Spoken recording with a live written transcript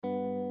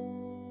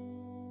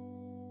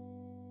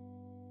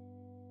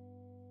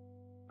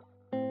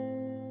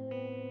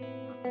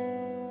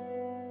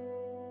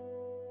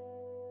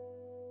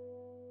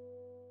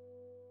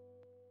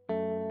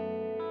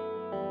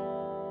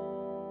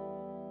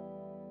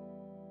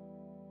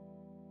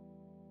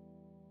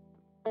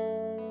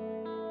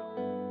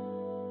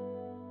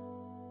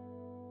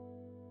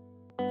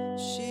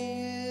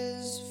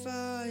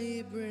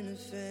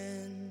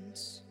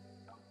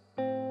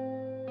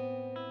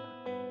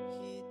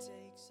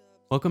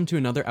Welcome to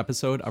another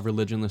episode of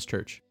Religionless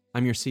Church.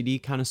 I'm your CD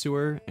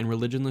connoisseur and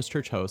Religionless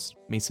Church host,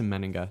 Mason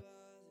Menninga.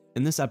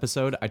 In this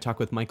episode, I talk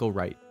with Michael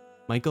Wright.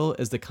 Michael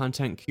is the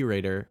content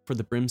curator for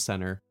the Brim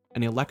Center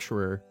and a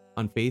lecturer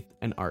on faith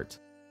and art.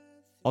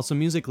 Also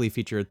musically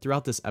featured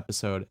throughout this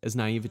episode is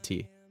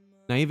Naivety.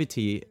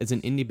 Naivety is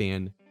an indie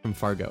band from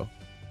Fargo.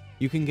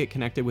 You can get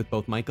connected with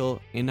both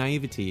Michael and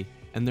Naivety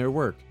and their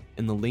work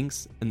in the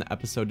links in the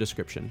episode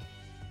description.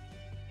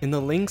 In the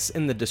links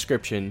in the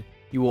description,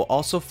 you will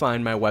also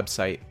find my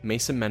website,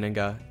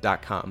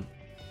 masonmenninga.com,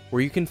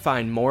 where you can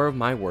find more of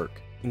my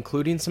work,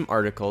 including some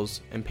articles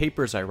and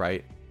papers I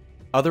write,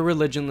 other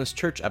Religionless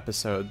Church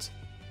episodes,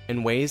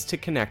 and ways to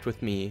connect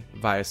with me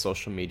via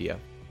social media.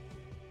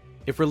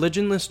 If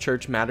Religionless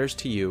Church matters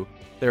to you,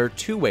 there are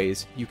two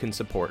ways you can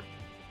support.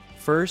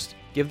 First,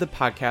 give the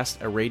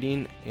podcast a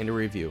rating and a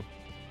review.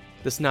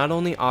 This not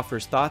only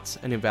offers thoughts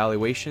and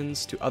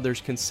evaluations to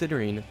others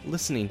considering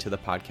listening to the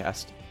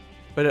podcast,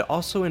 but it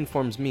also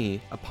informs me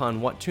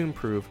upon what to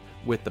improve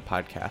with the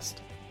podcast.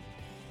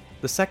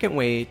 The second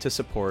way to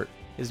support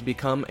is to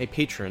become a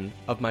patron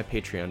of my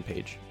Patreon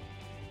page.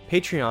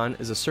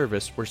 Patreon is a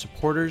service where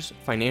supporters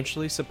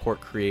financially support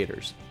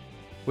creators.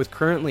 With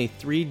currently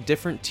 3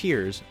 different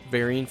tiers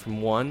varying from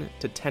 $1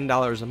 to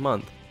 $10 a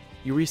month,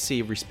 you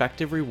receive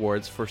respective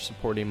rewards for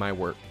supporting my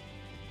work.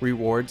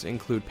 Rewards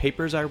include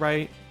papers I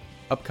write,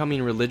 upcoming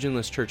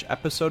Religionless Church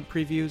episode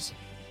previews,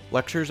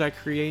 lectures I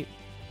create,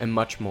 and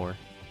much more.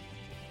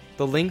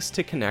 The links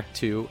to connect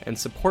to and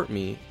support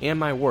me and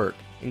my work,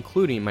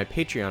 including my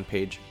Patreon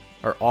page,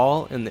 are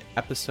all in the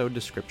episode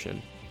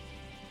description.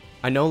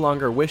 I no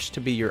longer wish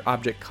to be your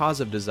object cause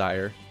of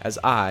desire, as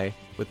I,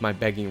 with my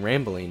begging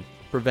rambling,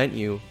 prevent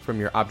you from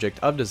your object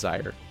of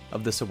desire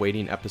of this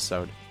awaiting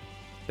episode.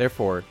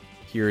 Therefore,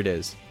 here it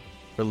is,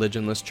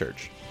 Religionless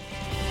Church.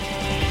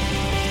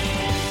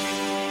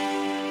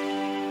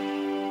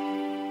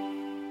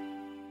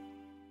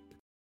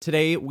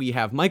 Today we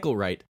have Michael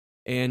Wright.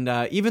 And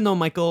even though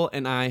Michael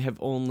and I have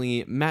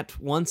only met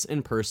once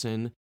in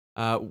person,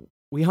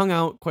 we hung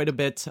out quite a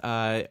bit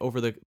over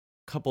the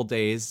couple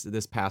days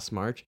this past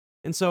March.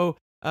 And so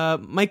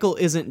Michael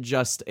isn't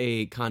just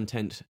a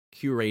content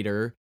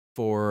curator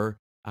for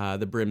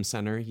the Brim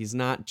Center. He's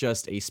not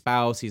just a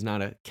spouse. He's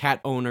not a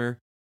cat owner.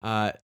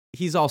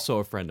 He's also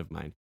a friend of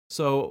mine.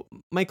 So,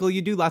 Michael,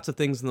 you do lots of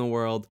things in the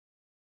world,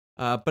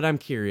 but I'm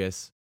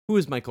curious, who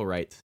is Michael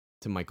Wright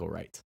to Michael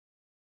Wright?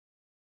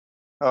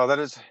 Oh, that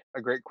is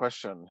a great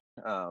question.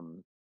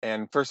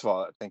 And first of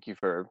all, thank you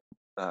for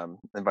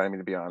inviting me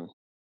to be on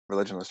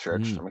Religionless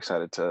Church. I'm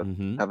excited to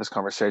have this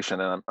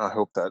conversation, and I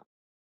hope that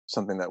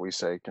something that we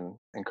say can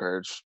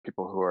encourage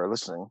people who are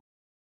listening.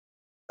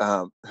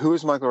 Who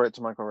is Michael Wright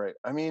to Michael Wright?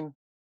 I mean,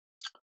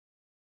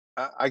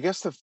 I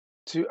guess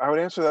I would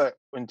answer that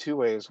in 2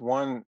 ways.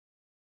 One,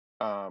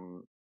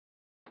 um,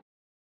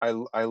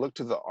 I look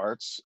to the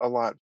arts a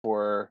lot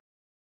for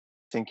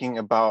thinking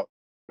about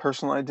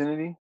personal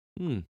identity.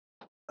 Hmm.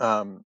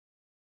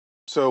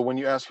 So when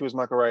you ask who is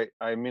Michael Wright,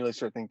 I immediately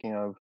start thinking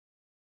of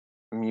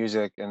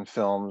music and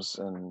films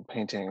and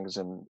paintings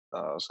and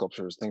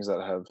sculptures, things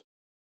that have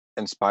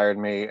inspired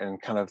me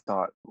and kind of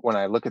thought when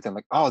I look at them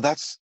like, oh,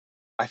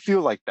 I feel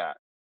like that,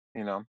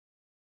 you know.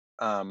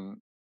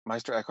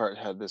 Meister Eckhart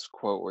had this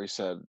quote where he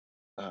said,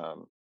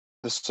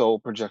 the soul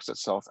projects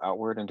itself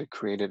outward into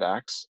created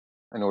acts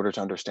in order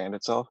to understand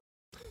itself.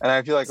 And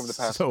I feel like over the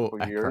past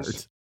couple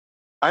years,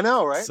 I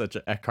know, right? Such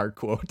an Eckhart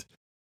quote.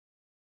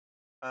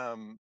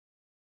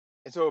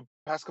 And so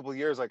past couple of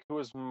years, like, who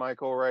is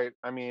Michael Wright?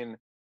 I mean,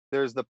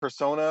 there's the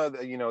persona,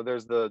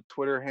 there's the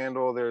Twitter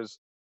handle, there's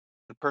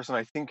the person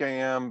I think I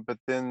am, but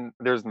then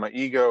there's my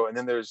ego, and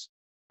then there's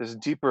this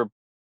deeper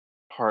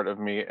part of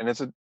me,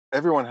 and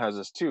everyone has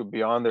this too,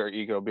 beyond their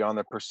ego, beyond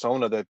their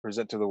persona they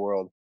present to the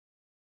world.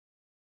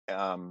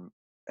 And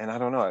I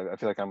don't know, I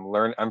feel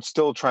like I'm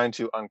still trying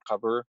to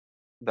uncover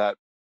that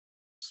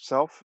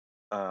self.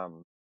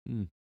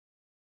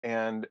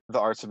 And the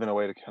arts have been a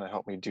way to kind of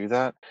help me do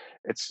that.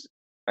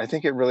 I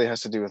think it really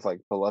has to do with like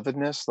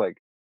belovedness. Like,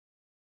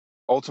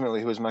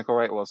 ultimately, who is Michael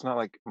Wright? Well, it's not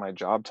like my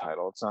job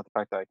title. It's not the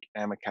fact that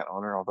I am a cat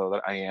owner, although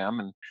that I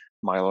am, and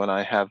Milo and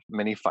I have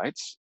many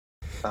fights.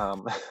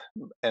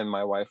 And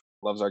my wife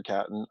loves our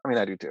cat, and I mean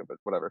I do too, but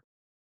whatever.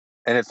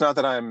 And it's not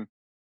that I'm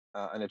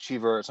an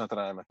achiever. It's not that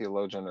I'm a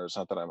theologian, or it's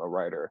not that I'm a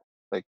writer.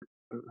 Like,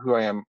 who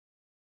I am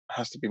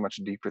has to be much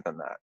deeper than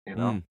that, you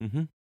know.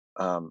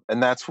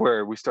 And that's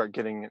where we start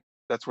getting.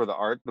 That's where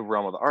the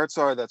realm of the arts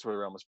are. That's where the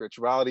realm of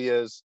spirituality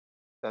is.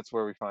 That's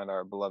where we find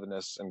our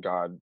belovedness in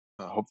God,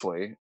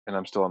 hopefully. And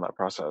I'm still in that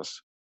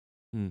process.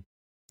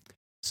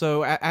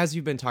 So as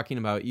you've been talking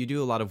about, you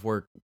do a lot of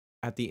work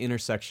at the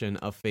intersection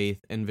of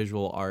faith and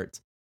visual art.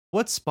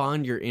 What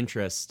spawned your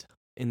interest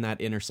in that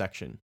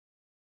intersection?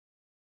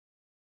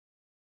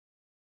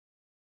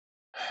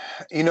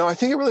 I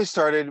think it really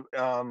started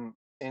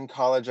in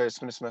college. I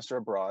spent a semester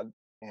abroad,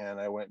 and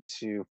I went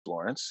to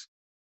Florence.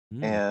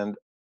 And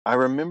I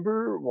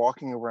remember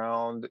walking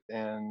around,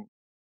 and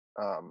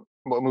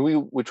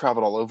we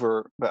traveled all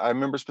over, but I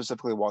remember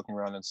specifically walking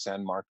around in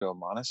San Marco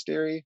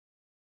Monastery,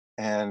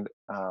 and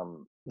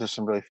there's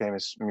some really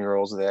famous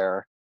murals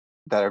there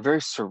that are very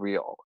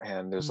surreal.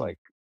 And there's Hmm. like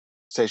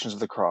Stations of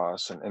the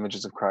Cross and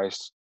images of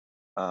Christ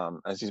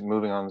as he's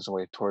moving on his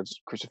way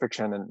towards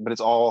crucifixion, and but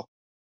it's all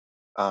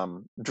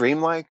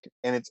dreamlike,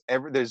 and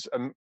there's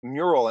a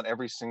mural in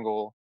every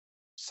single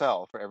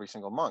cell for every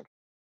single monk.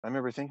 I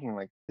remember thinking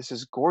like, this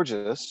is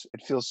gorgeous.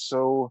 It feels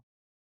so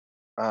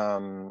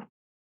um,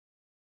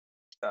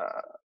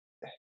 uh,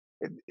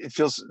 it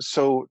feels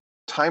so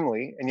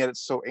timely, and yet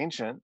it's so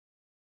ancient,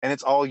 and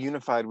it's all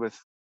unified with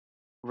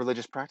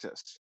religious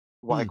practice.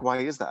 Hmm. Why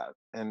is that,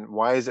 and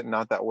why is it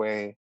not that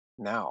way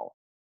now?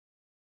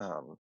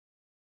 Um,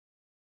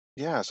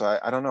 yeah, so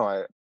I don't know.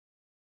 I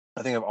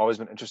think I've always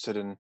been interested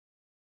in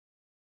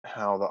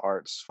how the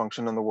arts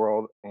function in the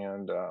world,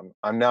 and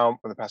I'm now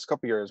in the past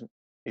couple years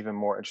even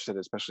more interested,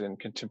 especially in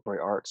contemporary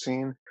art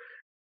scene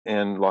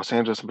in Los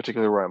Angeles, in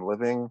particular, where I'm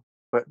living.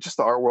 But just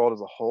the art world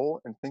as a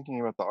whole, and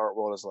thinking about the art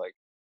world as like,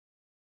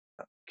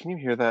 can you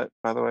hear that,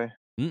 by the way?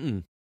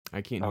 Mm-mm.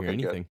 I can't hear Okay,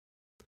 good. anything.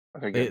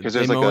 Okay, good. Because They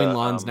there's like mowing a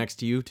lawns next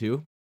to you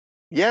too?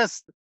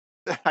 yes,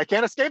 I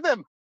can't escape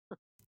them.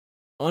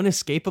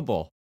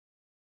 Unescapable.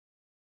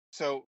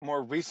 So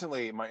more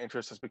recently, my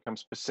interest has become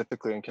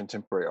specifically in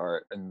contemporary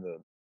art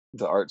and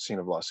the art scene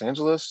of Los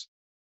Angeles.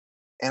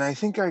 And I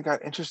think I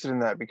got interested in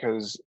that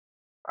because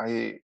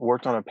I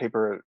worked on a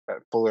paper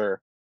at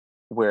Fuller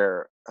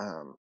where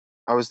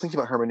I was thinking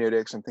about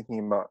hermeneutics and thinking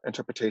about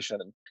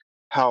interpretation, and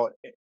how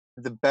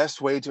the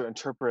best way to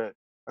interpret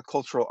a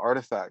cultural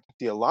artifact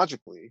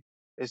theologically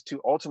is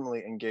to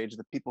ultimately engage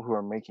the people who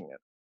are making it,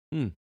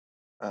 Hmm.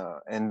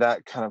 and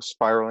that kind of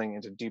spiraling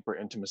into deeper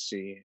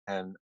intimacy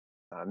and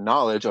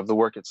knowledge of the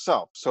work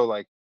itself. So,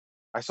 like,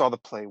 I saw the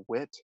play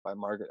Wit by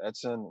Margaret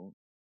Edson,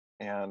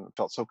 and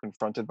felt so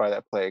confronted by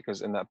that play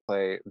because in that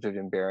play,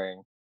 Vivian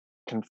Baring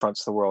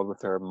confronts the world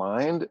with her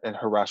mind and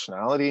her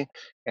rationality,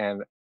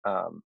 and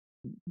um,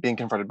 being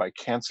confronted by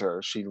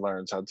cancer, she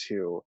learns how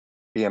to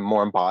be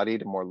more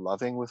embodied and more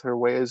loving with her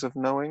ways of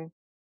knowing.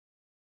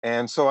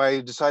 And so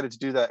I decided to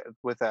do that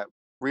with that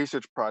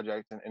research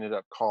project, and ended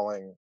up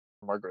calling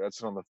Margaret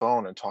Edson on the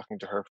phone and talking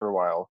to her for a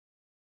while.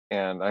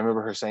 And I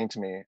remember her saying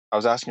to me, I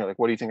was asking her, like,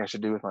 what do you think I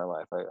should do with my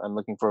life? I'm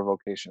looking for a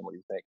vocation. What do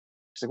you think?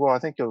 She's like, well, I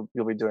think you'll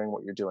be doing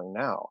what you're doing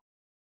now.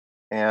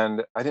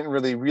 And I didn't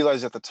really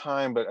realize at the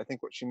time, but I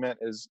think what she meant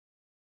is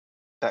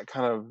that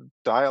kind of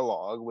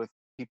dialogue with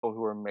people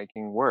who are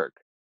making work,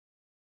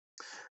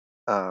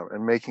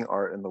 and making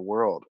art in the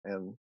world.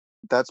 And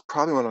that's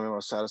probably one of the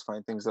most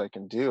satisfying things that I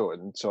can do.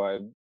 And so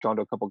I've gone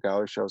to a couple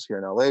gallery shows here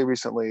in LA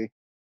recently.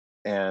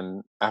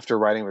 And after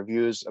writing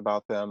reviews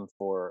about them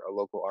for a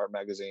local art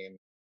magazine,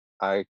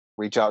 I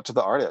reach out to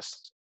the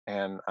artists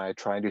and I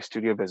try and do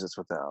studio visits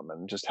with them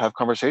and just have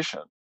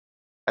conversation.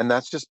 And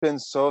that's just been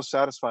so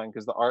satisfying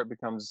because the art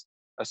becomes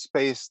a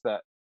space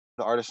that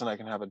the artist and I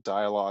can have a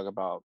dialogue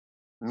about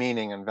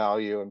meaning and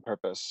value and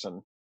purpose,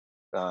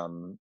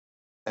 um,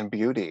 and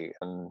beauty.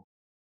 And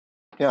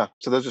yeah,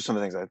 so those are some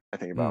of the things I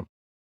think Hmm. about.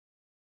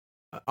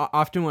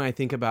 Often when I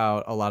think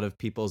about a lot of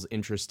people's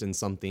interest in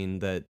something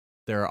that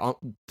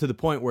to the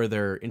point where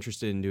they're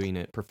interested in doing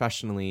it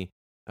professionally,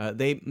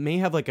 they may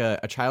have like a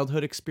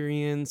childhood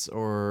experience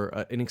or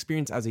an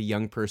experience as a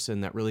young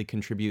person that really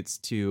contributes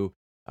to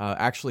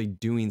actually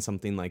doing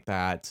something like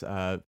that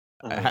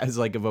Mhm. as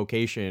like a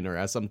vocation or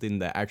as something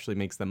that actually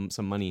makes them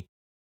some money.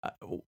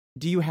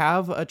 Do you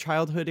have a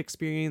childhood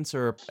experience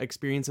or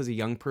experience as a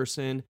young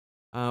person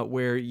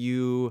where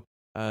you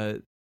uh,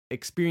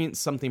 experience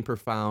something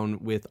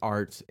profound with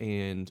art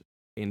and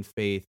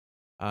faith?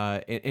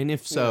 And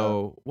if Yeah.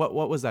 so, what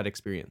was that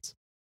experience?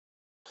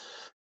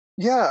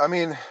 Yeah, I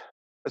mean,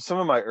 some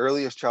of my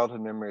earliest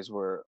childhood memories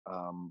were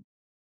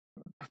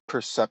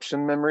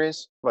perception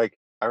memories. Like,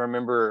 I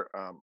remember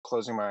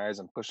closing my eyes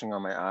and pushing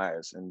on my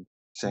eyes and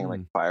seeing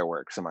like Hmm.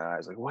 fireworks in my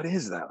eyes. Like, what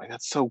is that? Like,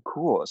 that's so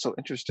cool. It's so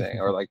interesting.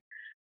 Or like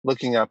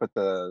looking up at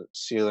the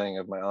ceiling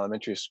of my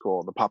elementary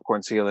school, the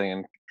popcorn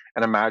ceiling,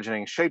 and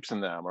imagining shapes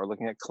in them, or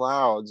looking at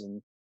clouds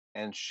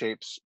and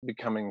shapes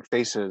becoming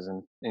faces,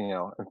 and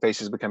and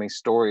faces becoming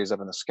stories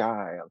up in the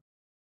sky.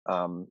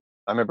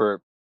 I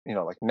remember,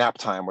 like nap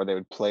time, where they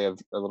would play a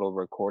little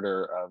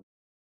recorder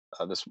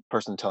of this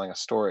person telling a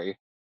story,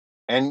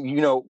 and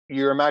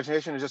your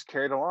imagination is just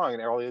carried along,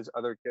 and all these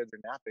other kids are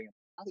napping.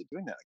 How are they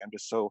doing that? Like, I'm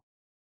just so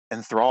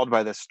enthralled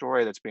by this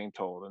story that's being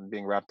told and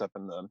being wrapped up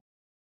in the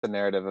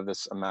narrative of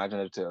this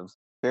imaginative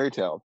fairy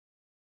tale.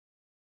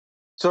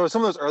 So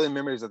some of those early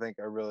memories, I think,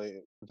 are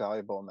really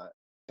valuable in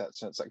that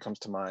sense. That comes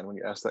to mind when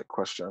you ask that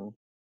question.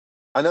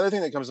 Another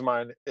thing that comes to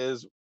mind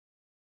is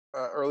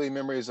early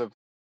memories of.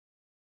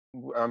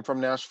 I'm from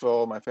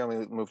Nashville. My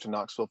family moved to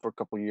Knoxville for a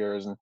couple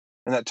years, and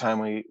in that time,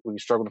 we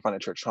struggled to find a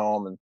church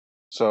home, and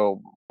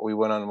so we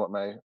went on what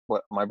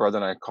my brother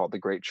and I called the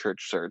Great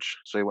Church Search.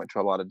 So we went to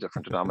a lot of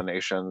different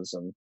denominations,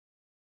 and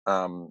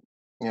um,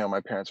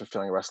 my parents were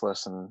feeling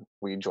restless, and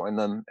we joined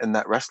them in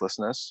that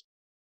restlessness.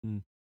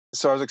 Mm.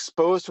 So I was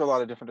exposed to a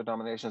lot of different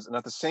denominations, and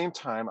at the same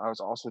time, I was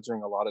also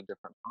doing a lot of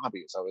different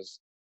hobbies. I was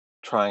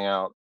trying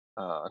out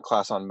a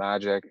class on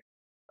magic.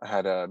 I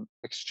had a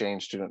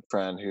exchange student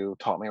friend who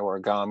taught me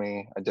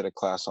origami. I did a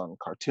class on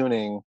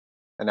cartooning,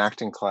 an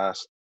acting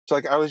class. So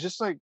like I was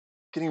just like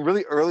getting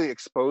really early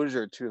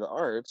exposure to the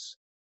arts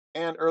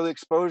and early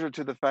exposure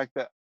to the fact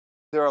that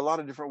there are a lot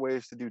of different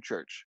ways to do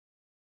church.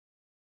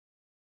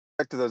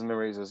 Back to those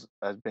memories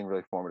as being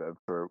really formative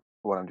for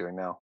what I'm doing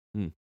now.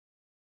 Hmm.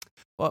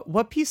 Well,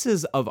 what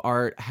pieces of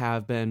art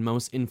have been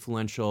most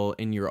influential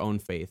in your own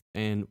faith,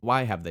 and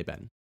why have they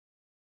been?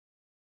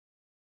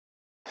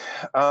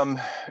 Um,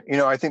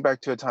 I think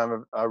back to a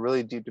time of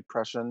really deep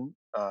depression.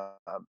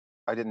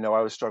 I didn't know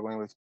I was struggling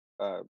with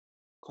uh,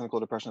 clinical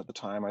depression at the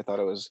time. I thought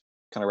it was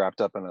kind of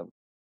wrapped up in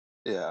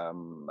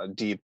a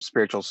deep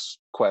spiritual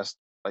quest,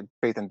 like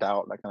faith and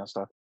doubt, that kind of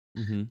stuff.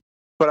 Mm-hmm.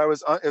 But it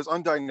was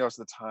undiagnosed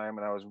at the time,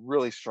 and I was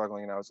really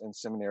struggling. And I was in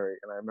seminary,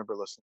 and I remember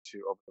listening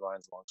to Over the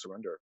Line's Long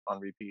Surrender on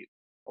repeat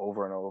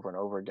over and over and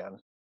over again.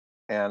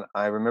 And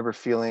I remember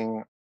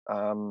feeling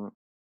um,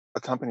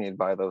 accompanied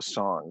by those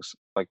songs,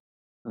 like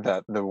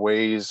that the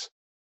ways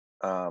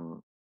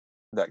um,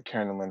 that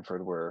Karen and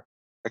Linford were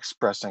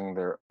expressing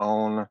their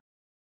own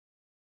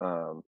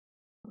um,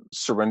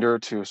 surrender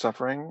to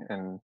suffering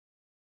and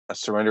a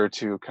surrender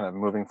to kind of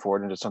moving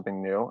forward into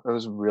something new. It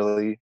was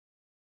really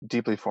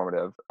deeply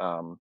formative.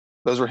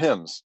 Those were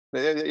hymns.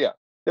 Yeah,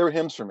 they were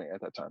hymns for me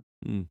at that time.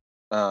 Mm.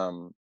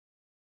 Um,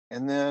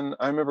 and then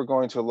I remember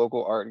going to a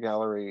local art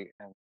gallery,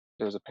 and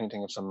there was a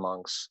painting of some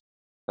monks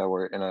that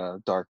were in a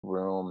dark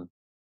room,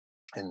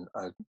 and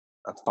a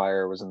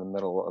fire was in the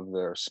middle of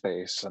their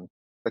space, and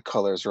the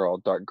colors are all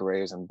dark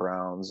grays and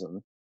browns,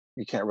 and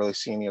you can't really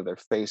see any of their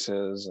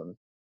faces. And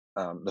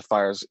the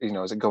fire's,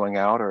 is it going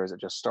out or is it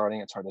just starting?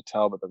 It's hard to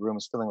tell, but the room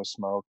is filling with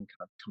smoke and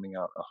kind of coming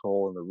out a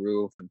hole in the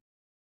roof. And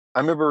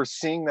I remember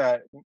seeing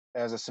that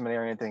as a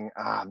seminarian, thinking,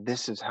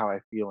 this is how I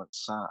feel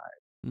inside.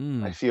 I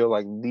Mm. feel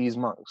like these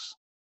monks.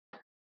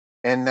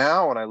 And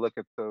now when I look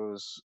at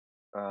those,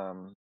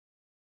 um,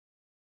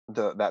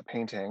 that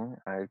painting,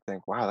 I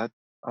think, wow, that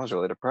I was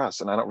really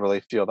depressed, and I don't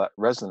really feel that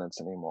resonance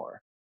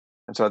anymore.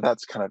 And so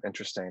that's kind of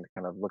interesting to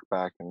kind of look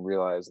back and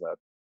realize that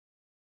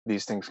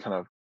these things kind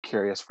of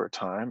carry us for a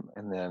time,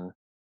 and then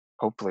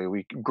hopefully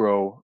we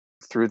grow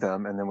through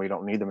them, and then we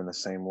don't need them in the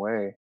same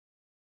way.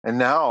 And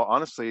now,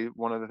 honestly,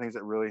 one of the things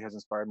that really has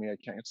inspired me, I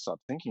can't stop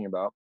thinking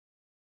about,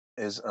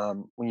 is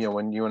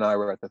when you and I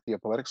were at the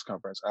Theopoetics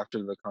conference.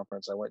 After the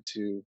conference, I went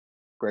to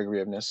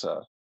Gregory of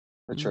Nyssa,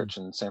 the Mm. church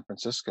in San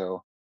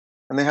Francisco,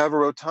 and they have a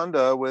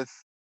rotunda with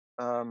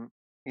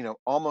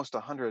almost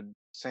 100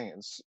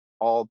 saints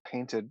all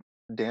painted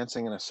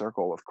dancing in a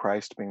circle, with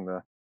Christ being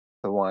the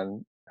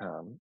one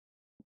um,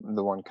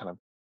 the one kind of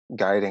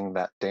guiding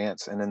that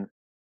dance. And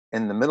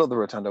in the middle of the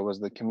rotunda was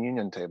the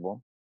communion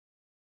table,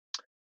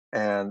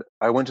 and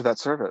I went to that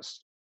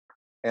service,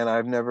 and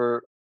I've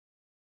never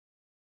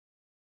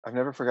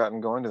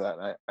forgotten going to that.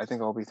 And I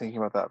think I'll be thinking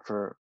about that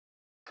for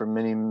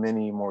many,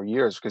 many more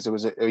years, because it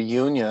was a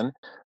union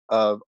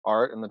of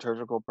art and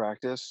liturgical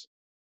practice,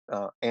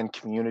 and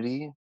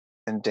community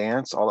and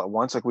dance all at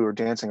once. Like we were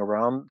dancing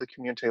around the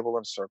communion table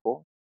in a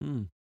circle,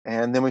 Mm.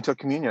 and then we took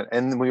communion,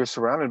 and then we were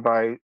surrounded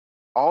by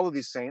all of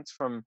these saints,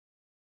 from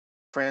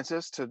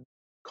Francis to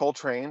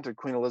Coltrane to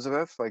Queen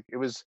Elizabeth. Like it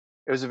was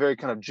a very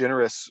kind of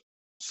generous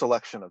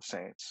selection of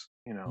saints.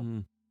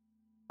 Mm.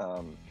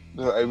 Um,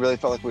 so I really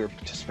felt like we were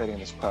participating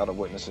in this cloud of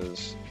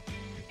witnesses.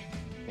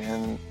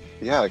 And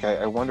yeah, like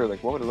I wonder,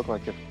 like, what would it look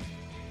like if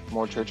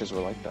more churches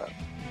were like that?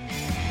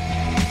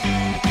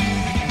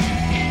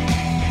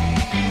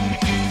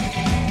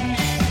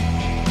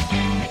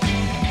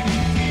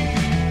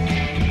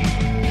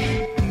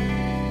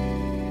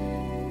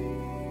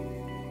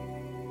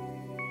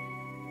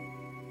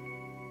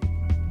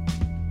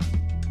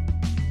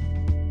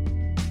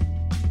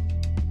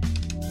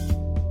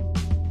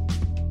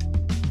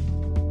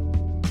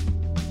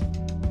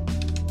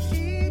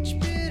 Each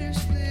bitter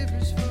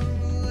slivers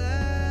from a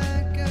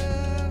lack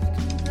of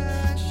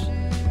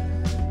compassion.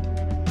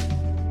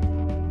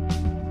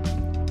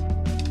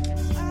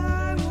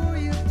 I wore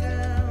you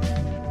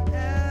down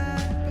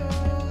at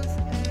both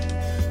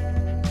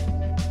ends.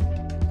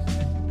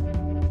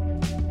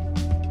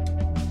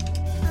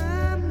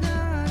 I'm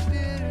not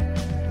bitter,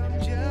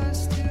 I'm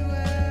just too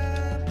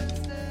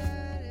apathetic.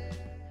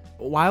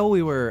 While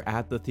we were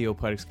at the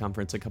Theopoetics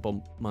conference a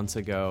couple months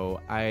ago,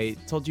 I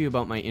told you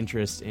about my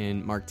interest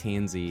in Mark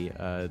Tansey,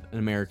 an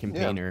American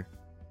Yeah. painter,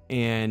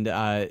 and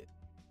I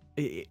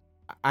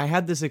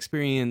had this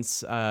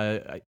experience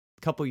a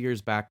couple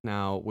years back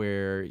now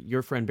where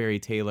your friend Barry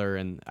Taylor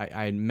and I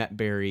had met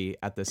Barry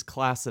at this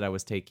class that I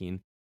was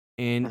taking,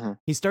 and Hmm.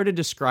 he started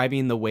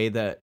describing the way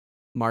that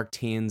Mark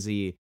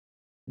Tansey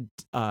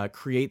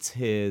creates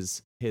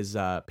his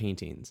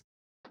paintings,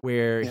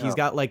 where he's Yeah.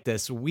 got like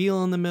this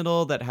wheel in the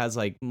middle that has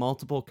like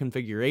multiple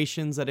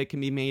configurations that it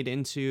can be made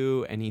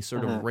into, and he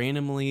sort of Hmm.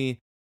 randomly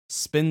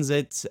spins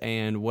it,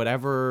 and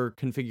whatever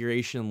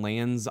configuration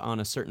lands on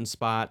a certain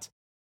spot,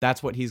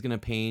 that's what he's gonna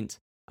paint.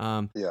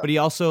 Yeah. But he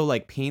also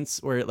like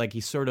paints where like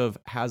he sort of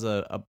has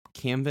a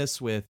canvas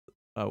with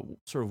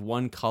sort of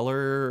one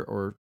color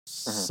or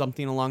Hmm.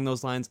 something along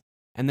those lines.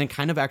 and then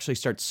kind of actually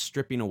starts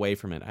stripping away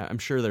from it. I'm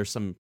sure there's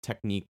some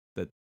technique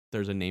that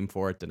there's a name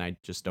for it, and I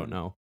just don't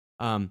Mm.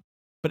 know.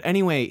 But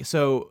anyway,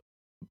 so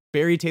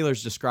Barry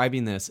Taylor's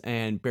describing this,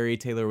 and Barry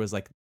Taylor was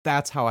like,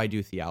 "That's how I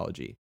do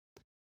theology."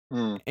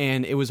 Mm.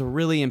 And it was a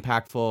really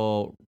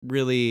impactful,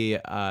 really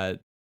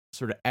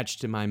sort of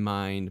etched in my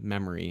mind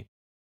memory.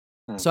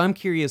 Mm. So I'm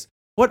curious,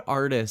 what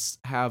artists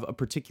have a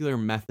particular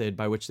method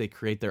by which they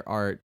create their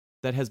art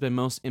that has been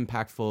most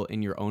impactful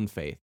in your own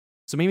faith?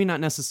 So maybe not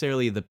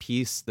necessarily the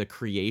piece, the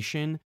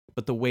creation,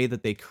 but the way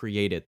that they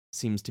create it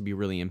seems to be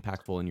really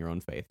impactful in your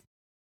own faith.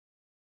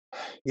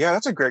 Yeah,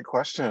 that's a great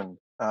question.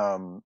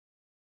 One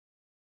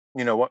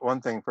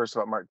thing first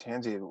about Mark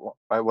Tansey,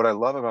 what I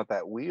love about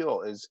that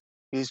wheel is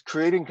he's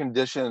creating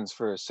conditions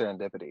for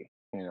serendipity.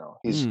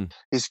 Mm,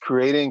 He's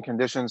creating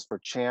conditions for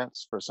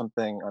chance, for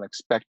something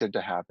unexpected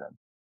to happen.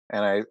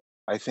 And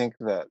I think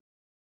that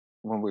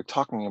when we're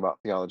talking about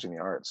theology in the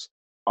arts,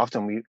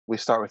 often we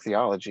start with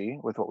theology,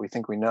 with what we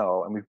think we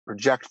know, and we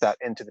project that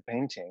into the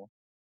painting,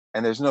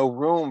 and there's no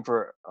room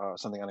for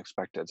something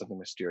unexpected, something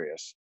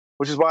mysterious.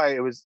 Which is why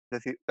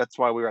that's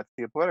why we were at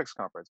the Theopoetics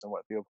conference and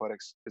what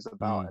Theopoetics is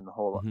about, mm, and the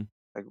whole mhm,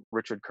 like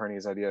Richard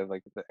Kearney's idea of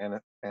like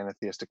the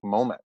anatheistic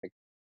moment, like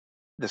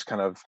this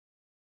kind of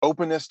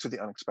openness to the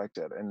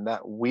unexpected, and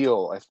that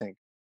wheel I think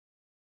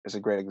is a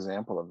great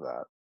example of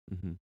that.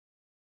 mhm,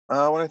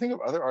 When I think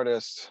of other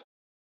artists,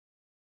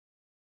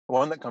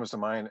 one that comes to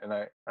mind, and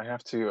I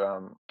have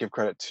to give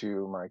credit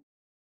to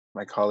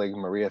my colleague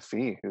Maria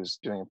Fee, who's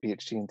doing a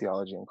PhD in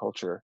theology and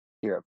culture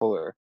here at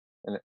Fuller,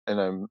 and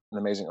an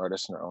amazing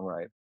artist in her own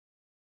right.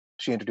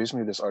 She introduced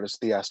me to this artist,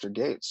 Theaster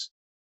Gates,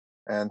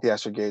 and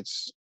Theaster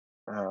Gates,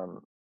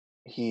 um,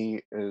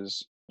 he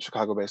is a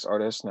Chicago-based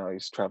artist. Now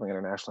he's traveling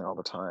internationally all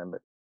the time,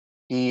 but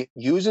he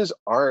uses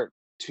art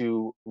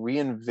to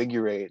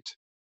reinvigorate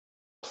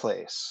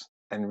place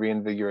and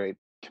reinvigorate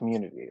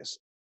communities.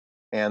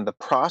 And the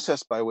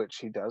process by which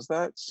he does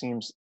that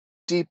seems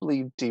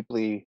deeply,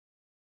 deeply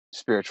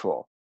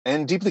spiritual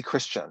and deeply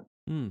Christian,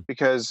 mm,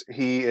 because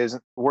he is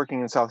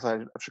working in South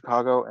Side of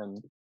Chicago,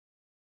 and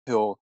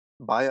he'll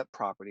buy up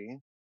property,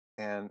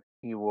 and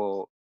he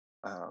will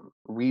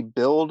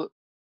rebuild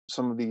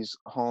some of these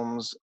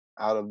homes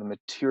out of the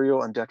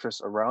material and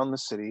detritus around the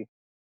city,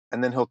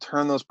 and then he'll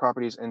turn those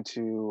properties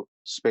into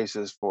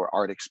spaces for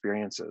art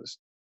experiences.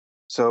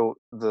 So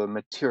the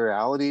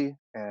materiality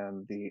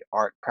and the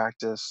art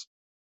practice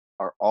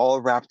are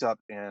all wrapped up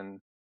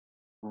in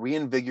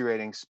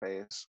reinvigorating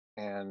space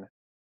and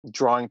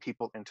drawing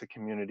people into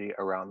community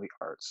around the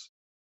arts.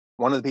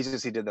 One of the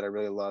pieces he did that I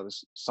really love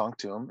is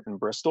Sanctum in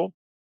Bristol,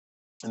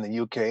 in the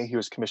UK. He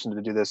was commissioned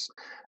to do this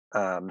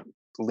um,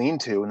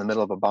 lean-to in the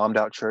middle of a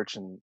bombed-out church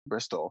in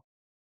Bristol,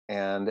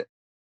 and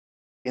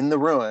in the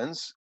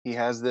ruins, he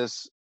has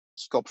this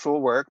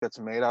sculptural work that's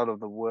made out of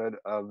the wood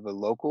of the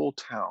local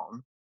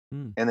town.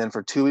 mm, And then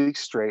for 2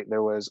 weeks straight,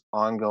 there was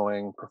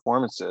ongoing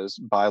performances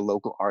by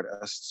local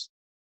artists.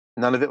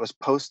 None of it was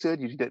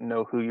posted. You didn't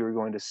know who you were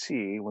going to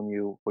see when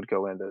you would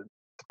go into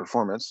the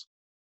performance.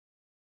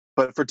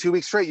 But for 2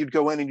 weeks straight, you'd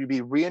go in and you'd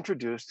be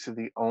reintroduced to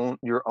the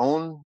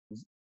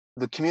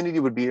community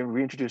would be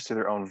reintroduced to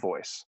their own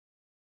voice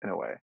in a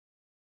way.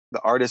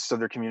 The artists of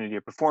their community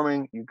are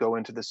performing, you go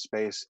into this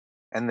space,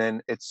 and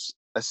then it's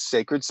a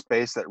sacred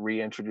space that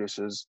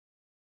reintroduces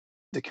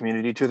the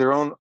community to their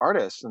own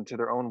artists and to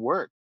their own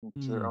work, and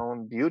to their mm.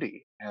 own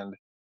beauty. And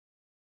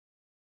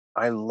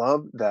I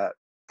love that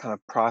kind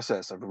of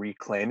process of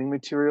reclaiming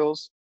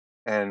materials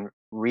and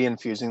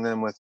reinfusing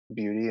them with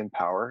beauty and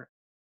power.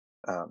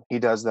 He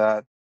does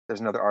that.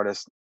 There's another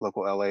artist,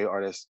 local LA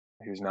artist,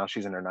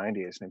 she's in her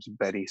 90s, name's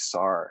Betty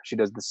Saar. She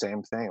does the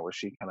same thing, where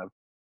she kind of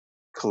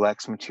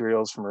collects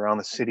materials from around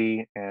the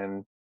city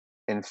and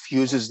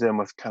infuses them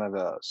with kind of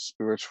a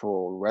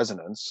spiritual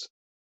resonance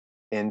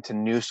into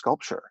new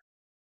sculpture.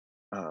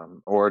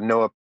 Or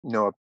Noah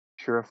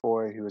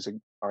Purifoy, who was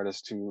an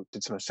artist who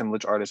did some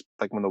assemblage artists,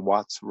 like when the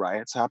Watts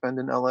riots happened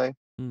in LA.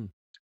 Mm.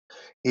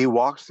 He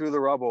walked through the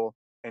rubble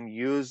and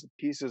used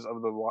pieces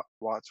of the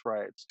Watts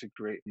riots to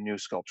create new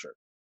sculpture.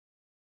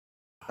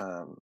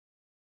 Um,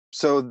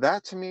 so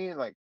that to me,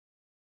 like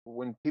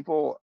when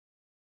people,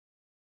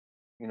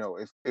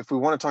 if we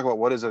want to talk about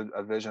what is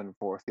a vision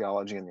for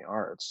theology in the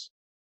arts,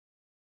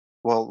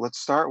 well, let's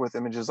start with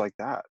images like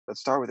that. Let's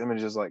start with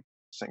images like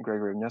St.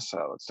 Gregory of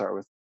Nyssa. Let's start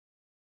with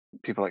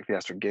people like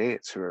Theaster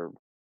Gates, who are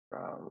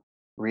um,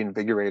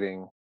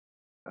 reinvigorating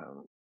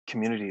um,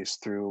 communities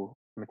through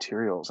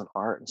materials and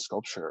art and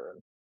sculpture.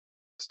 And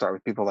start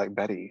with people like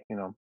Betty.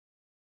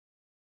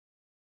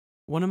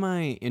 One of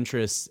my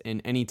interests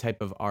in any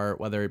type of art,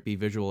 whether it be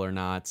visual or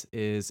not,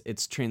 is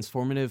its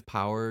transformative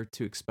power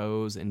to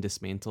expose and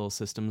dismantle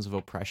systems of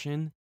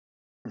oppression.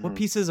 What Mhm.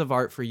 pieces of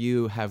art for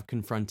you have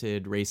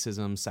confronted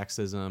racism,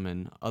 sexism,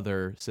 and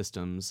other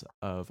systems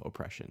of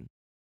oppression?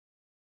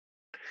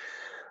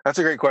 That's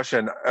a great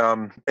question.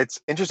 It's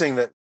interesting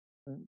that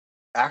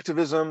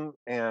activism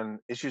and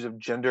issues of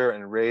gender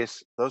and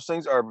race, those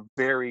things are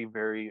very,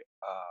 very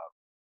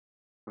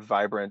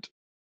vibrant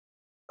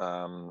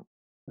um,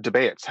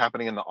 debate. It's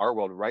happening in the art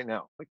world right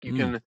now. Like you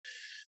can,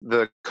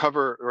 the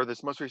cover or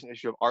this most recent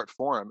issue of Art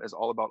Forum is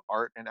all about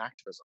art and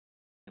activism.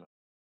 You know?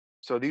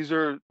 So these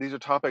are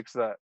topics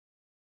that,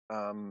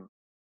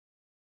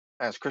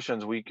 as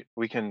Christians, we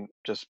can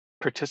just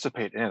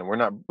participate in.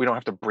 We don't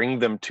have to bring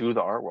them to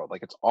the art world.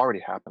 Like it's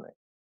already happening.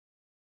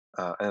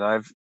 And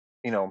I've,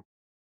 you know,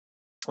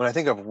 when I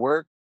think of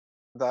work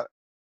that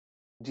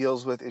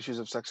deals with issues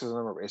of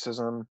sexism or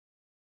racism,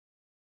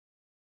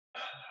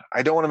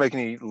 I don't want to make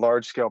any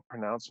large scale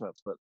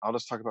pronouncements, but I'll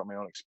just talk about my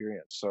own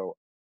experience. So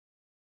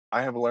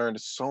I have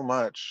learned so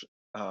much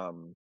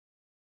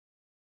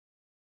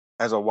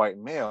as a white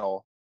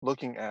male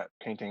looking at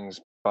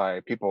paintings by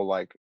people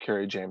like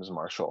Kerry James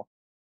Marshall,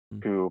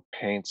 who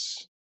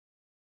paints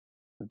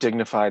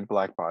dignified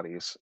Black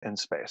bodies in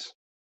space.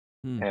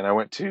 And I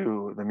went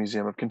to the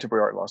Museum of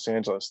Contemporary Art in Los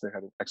Angeles. They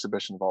had an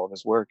exhibition of all of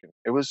his work, and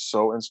it was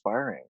so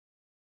inspiring.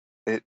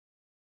 It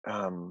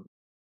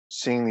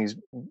seeing these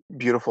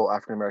beautiful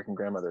African American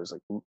grandmothers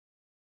like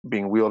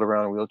being wheeled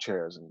around in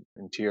wheelchairs and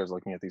in tears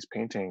looking at these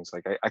paintings,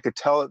 like I could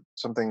tell it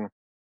something.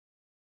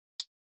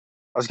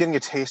 I was getting a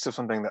taste of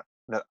something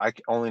that I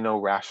only know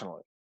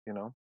rationally, you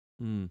know.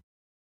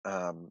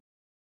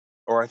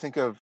 Or I think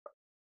of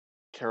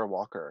Kara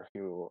Walker,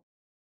 who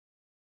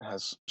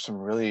has some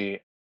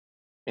really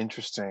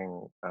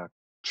interesting,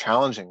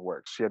 challenging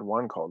works. She had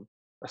one called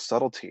A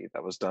Subtlety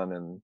that was done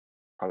in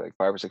probably like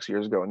 5 or 6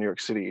 years ago in New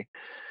York City,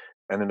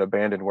 in an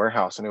abandoned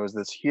warehouse, and it was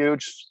this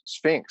huge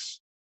sphinx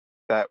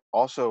that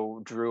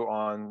also drew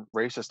on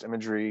racist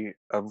imagery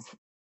of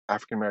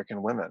African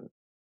American women.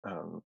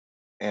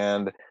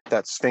 And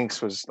that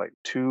sphinx was like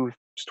 2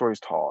 stories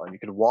tall, and you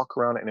could walk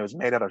around it, and it was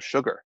made out of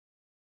sugar.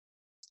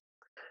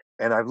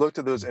 And I've looked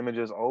at those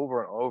images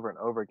over and over and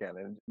over again,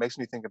 and it makes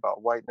me think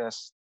about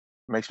whiteness.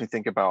 It makes me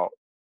think about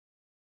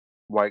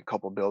white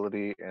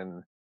culpability,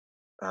 and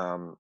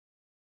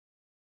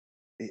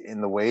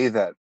in the way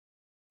that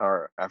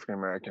our African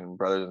American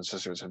brothers and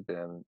sisters have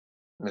been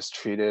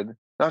mistreated,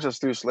 not just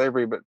through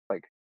slavery, but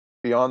like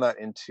beyond that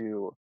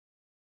into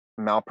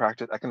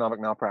malpractice, economic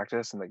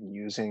malpractice, and like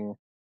using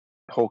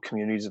whole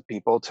communities of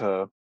people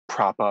to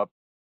prop up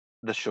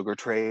the sugar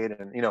trade,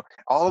 and you know,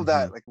 all of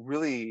that like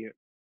really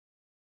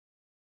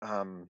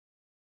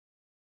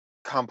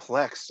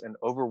complex and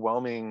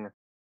overwhelming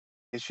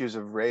issues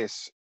of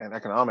race and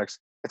economics.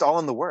 It's all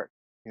in the work,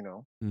 you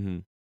know.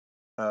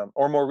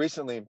 Or more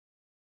recently,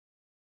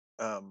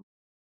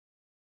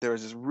 there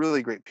was this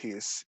really great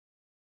piece.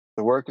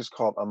 The work is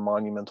called A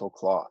Monumental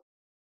Cloth.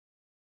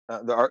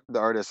 The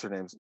artist, her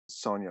name's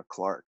Sonia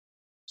Clark.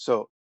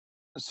 So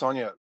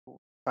Sonia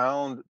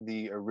found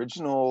the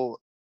original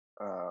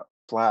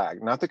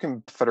flag, not the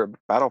Confederate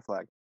battle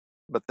flag,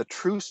 but the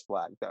truce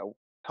flag that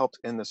helped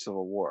end the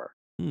Civil War.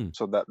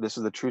 So that this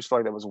is the truce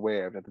flag that was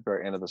waved at the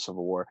very end of the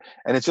Civil War,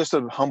 and it's just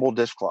a humble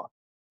dishcloth.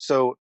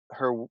 So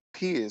her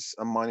piece,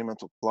 A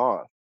Monumental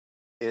Cloth,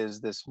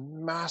 is this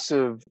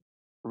massive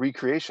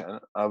recreation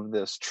of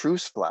this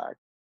truce flag,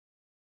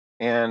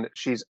 and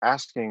she's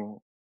asking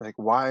like,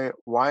 why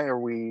are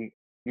we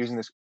using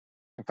this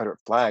Confederate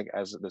flag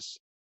as this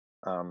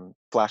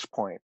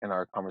flashpoint in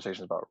our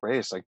conversations about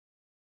race? Like,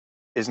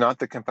 is not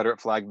the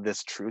Confederate flag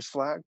this truce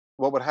flag?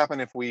 What would happen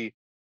if we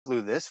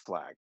flew this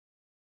flag?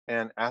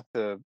 And at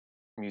the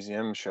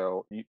museum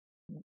show,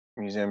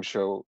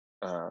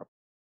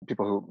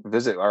 people who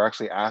visit are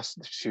actually asked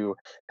to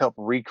help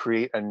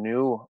recreate a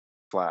new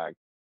flag,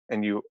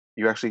 and you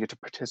actually get to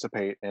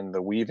participate in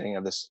the weaving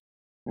of this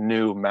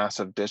new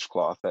massive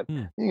dishcloth that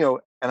you know.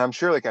 And I'm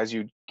sure like as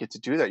you get to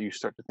do that, you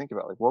start to think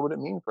about like, what would it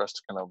mean for us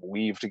to kind of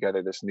weave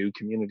together this new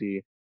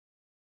community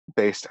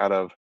based out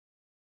of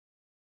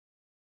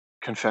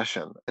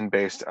confession and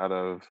based out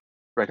of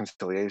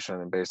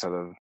reconciliation and based out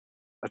of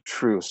a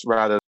truce,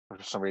 rather than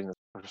for some reason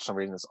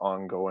this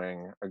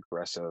ongoing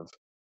aggressive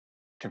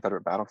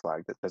Confederate battle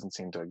flag that doesn't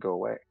seem to go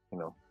away, you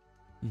know.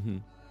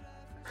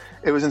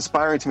 It was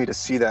inspiring to me to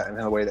see that in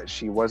a way that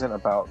she wasn't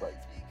about like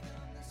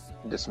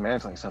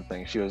dismantling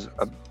something. She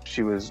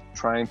was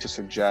trying to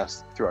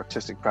suggest through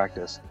artistic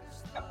practice,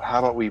 how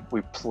about we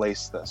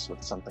place this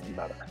with something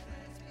better.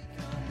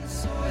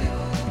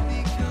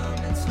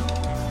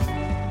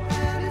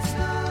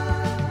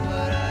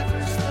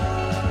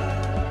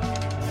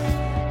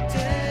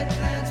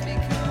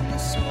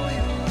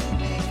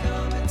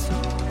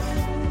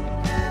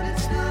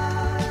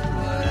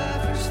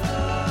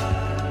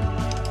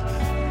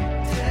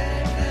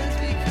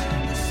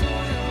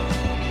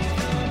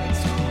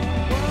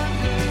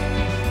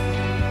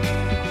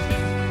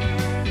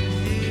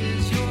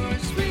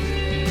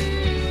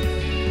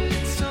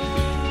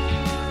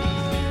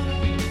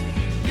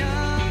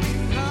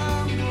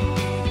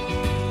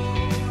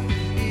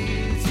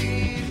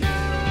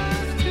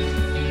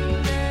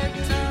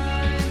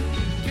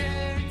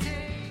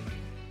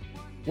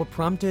 What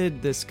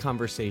prompted this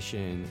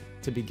conversation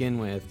to begin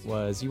with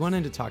was you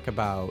wanted to talk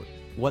about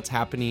what's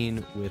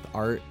happening with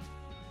art,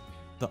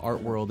 the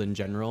art world in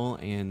general,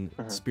 and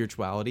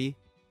spirituality,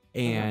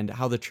 and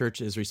how the church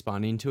is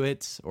responding to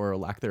it or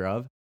lack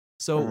thereof.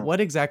 So, Mhm. what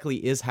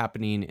exactly is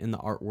happening in the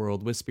art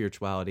world with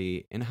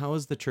spirituality, and how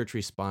is the church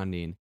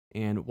responding?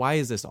 And why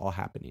is this all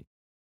happening?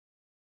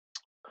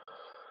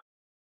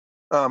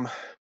 Um,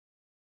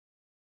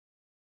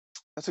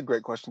 that's a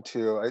great question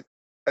too.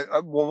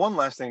 Well, one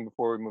last thing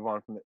before we move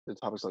on from the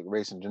topics like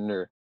race and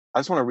gender, I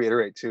just want to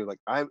reiterate too. Like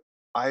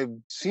I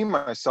see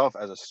myself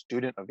as a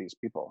student of these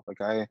people.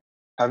 Like I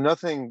have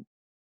nothing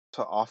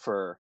to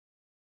offer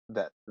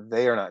that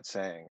they are not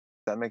saying.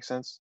 That makes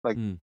sense. Like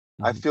Mm,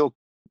 I mhm, feel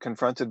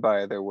confronted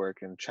by their work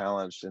and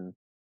challenged, and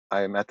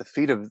I am at the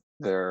feet of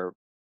their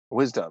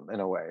wisdom in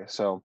a way.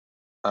 So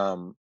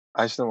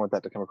I just don't want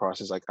that to come across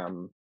as like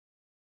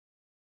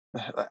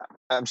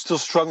I'm still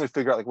struggling to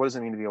figure out like what does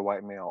it mean to be a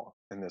white male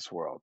in this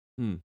world,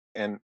 mm,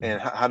 and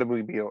mhm, how do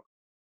we be a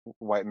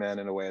white man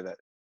in a way that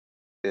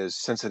is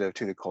sensitive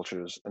to the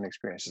cultures and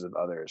experiences of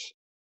others.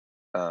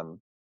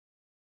 Um,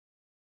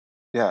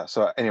 yeah.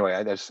 So anyway,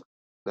 I just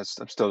that's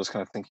I'm still just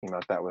kind of thinking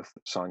about that with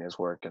Sonya's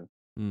work and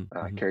mm,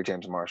 mhm, Carrie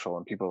James Marshall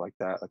and people like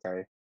that. Like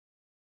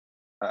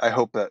I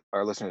hope that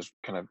our listeners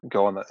kind of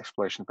go on that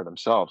exploration for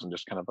themselves and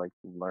just kind of like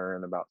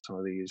learn about some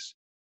of these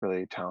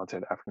really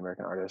talented African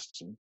American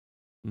artists. And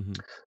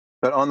mhm,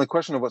 but on the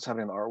question of what's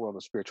happening in the art world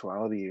of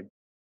spirituality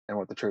and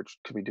what the church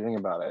could be doing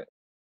about it,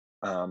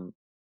 um,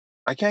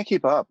 I can't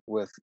keep up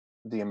with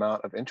the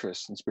amount of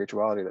interest in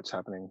spirituality that's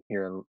happening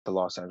here in the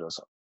Los Angeles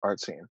art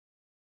scene.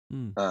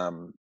 mm,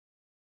 Um,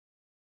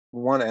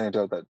 one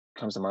anecdote that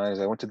comes to mind is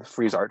I went to the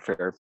Freeze Art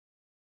Fair.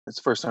 It's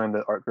the first time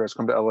that art fairs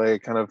come to LA.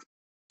 Kind of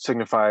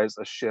signifies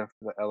a shift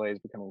that LA is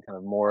becoming kind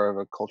of more of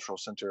a cultural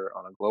center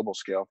on a global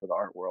scale for the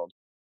art world.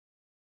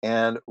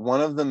 And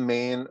one of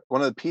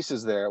the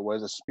pieces there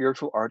was a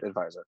spiritual art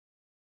advisor,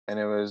 and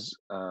it was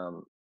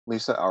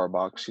Lisa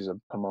Auerbach. She's a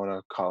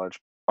Pomona College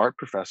art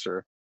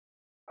professor.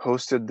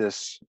 Hosted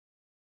this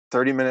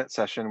 30-minute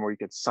session where you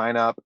could sign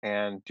up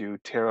and do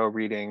tarot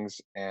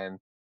readings and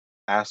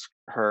ask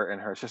her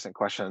and her assistant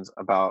questions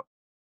about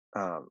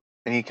um,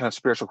 any kind of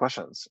spiritual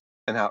questions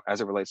and how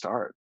as it relates to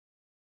art.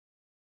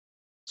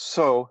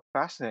 So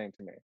fascinating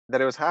to me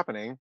that it was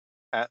happening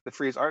at the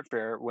Frieze Art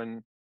Fair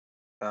when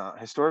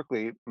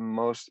historically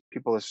most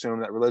people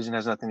assume that religion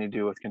has nothing to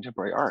do with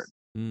contemporary art.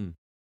 mm,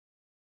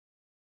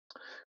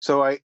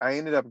 So I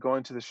ended up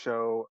going to the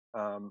show,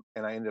 and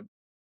I ended up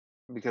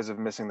because of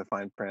missing the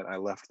fine print, I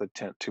left the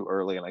tent too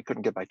early and I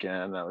couldn't get back in.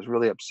 And I was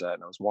really upset.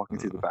 And I was walking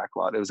through the uh, back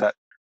lot. It was at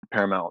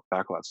Paramount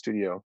Backlot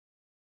Studio,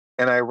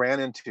 and I ran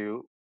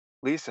into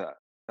Lisa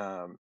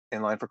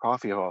in line for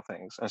coffee of all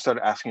things. And I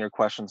started asking her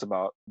questions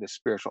about this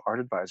spiritual art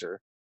advisor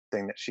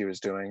thing that she was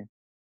doing.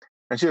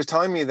 And she was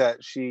telling me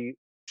that she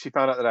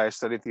found out that I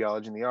studied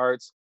theology and the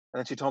arts, and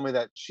then she told me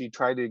that she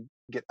tried to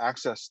get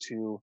access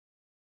to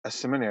a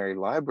seminary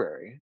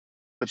library,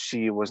 but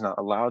she was not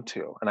allowed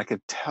to. And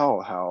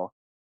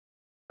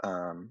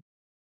um,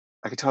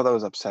 I could tell that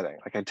was upsetting.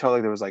 Like I could tell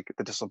like there was like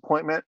the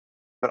disappointment,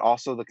 but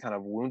also the kind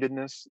of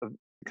woundedness of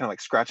kind of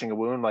like scratching a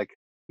wound. Like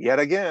yet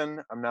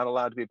again, I'm not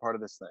allowed to be part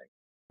of this thing,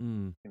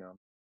 mm, you know.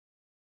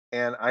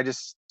 And I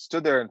just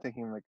stood there and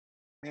thinking like,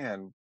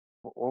 man,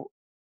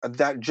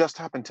 that just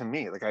happened to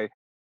me. Like I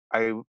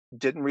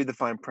didn't read the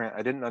fine print.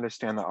 I didn't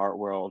understand the art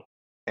world,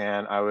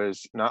 and I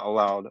was not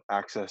allowed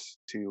access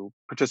to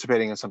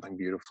participating in something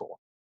beautiful.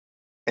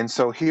 And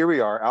so here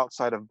we are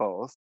outside of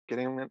both,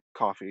 getting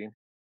coffee,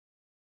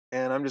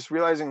 and I'm just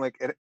realizing like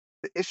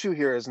the issue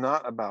here is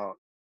not about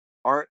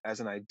art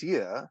as an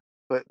idea,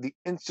 but the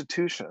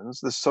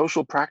institutions, the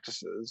social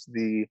practices,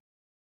 the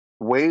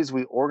ways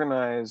we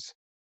organize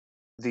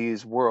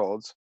these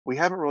worlds. We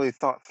haven't really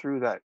thought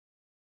through that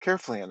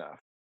carefully enough.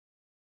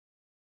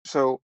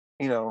 So,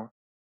 you know,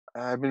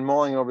 I've been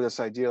mulling over this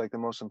idea like the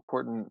most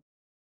important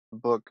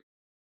book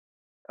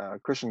a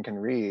Christian can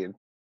read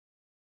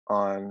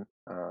on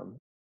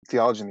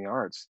theology and the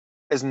arts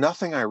is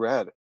nothing I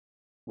read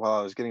while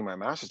I was getting my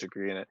master's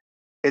degree in it.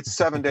 It's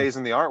 7 Days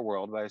in the Art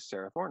World by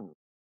Sarah Thornton,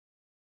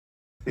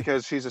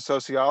 because she's a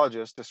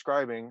sociologist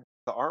describing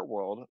the art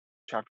world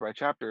chapter by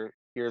chapter.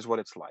 Here's what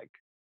it's like,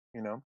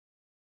 you know?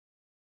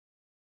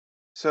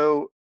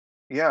 So,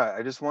 yeah,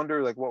 I just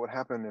wonder like what would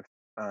happen if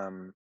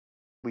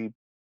we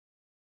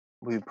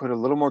we put a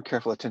little more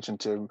careful attention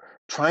to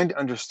trying to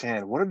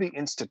understand what are the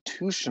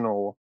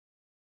institutional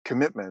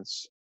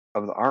commitments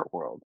of the art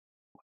world.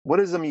 What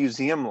is a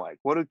museum like?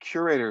 What do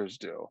curators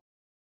do?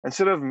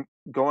 Instead of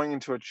going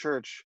into a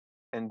church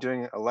and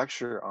doing a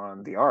lecture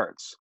on the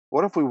arts,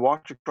 what if we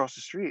walked across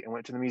the street and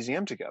went to the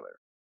museum together?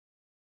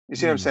 You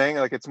see what I'm mm, saying?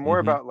 Like it's more mhm,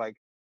 about like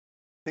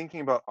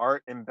thinking about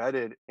art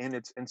embedded in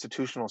its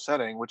institutional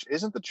setting, which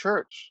isn't the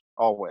church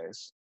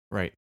always,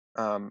 right.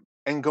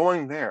 and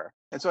going there.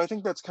 And so I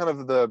think that's kind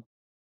of the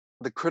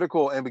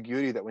critical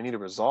ambiguity that we need to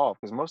resolve,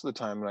 because most of the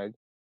time when I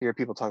hear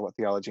people talk about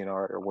theology and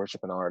art or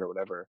worship and art or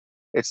whatever,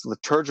 it's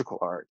liturgical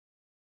art.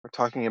 We're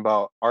talking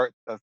about art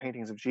of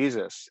paintings of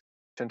Jesus,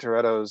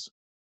 Tintoretto's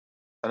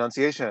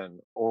Annunciation,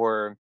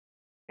 or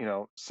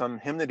some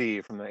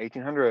hymnody from the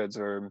 1800s,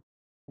 or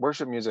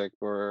worship music,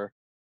 or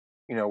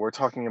we're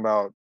talking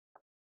about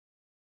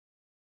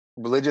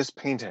religious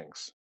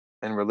paintings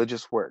and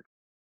religious work.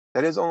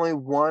 that is only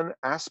one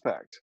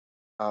aspect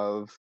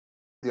of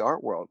the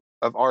art world,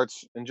 of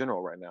arts in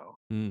general right now.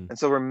 Mm. And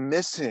so we're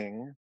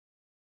missing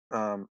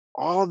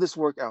all of this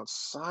work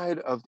outside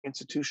of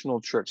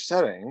institutional church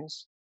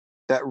settings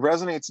that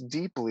resonates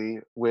deeply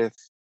with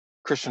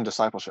Christian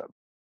discipleship.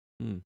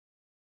 Mm.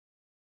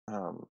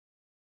 Um,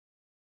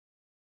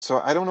 so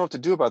I don't know what to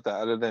do about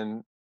that other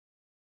than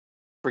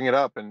bring it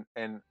up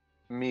and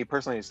me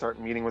personally start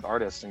meeting with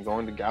artists and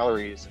going to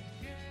galleries and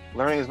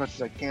learning as much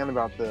as I can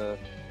about the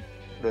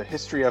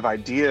history of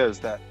ideas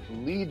that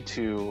lead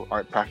to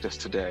art practice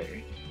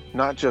today,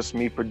 not just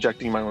me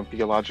projecting my own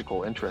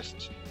theological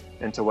interests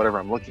into whatever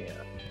I'm looking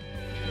at.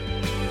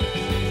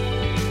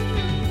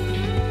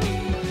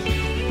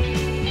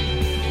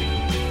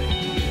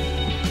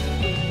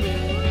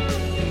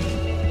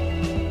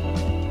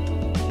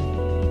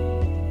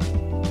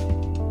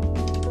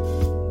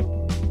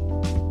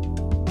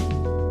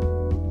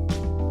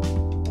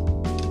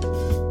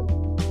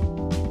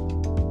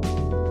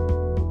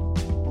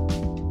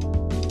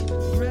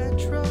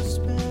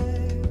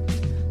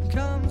 Retrospect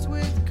comes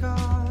with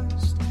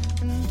cost,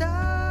 and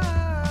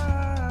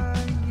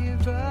I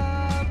give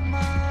up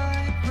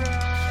my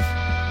pride.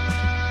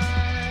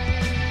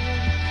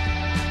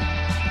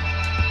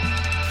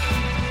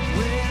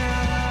 When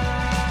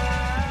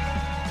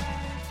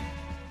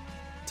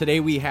Today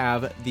we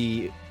have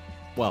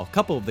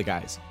couple of the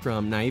guys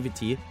from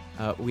Naivety.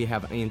 We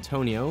have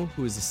Antonio,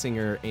 who is a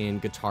singer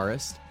and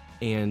guitarist,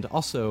 and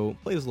also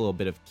plays a little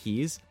bit of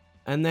keys.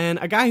 And then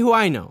a guy who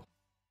I know.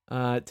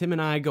 Tim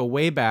and I go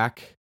way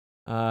back.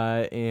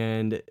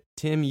 And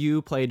Tim,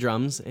 you play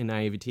drums in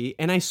Naivety.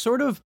 And I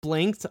sort of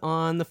blanked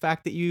on the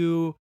fact that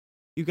you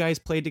guys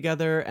played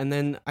together. And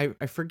then I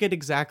forget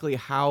exactly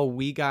how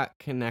we got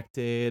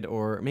connected,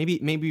 or maybe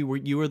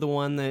you were the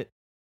one that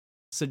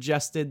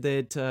suggested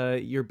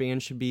that your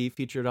band should be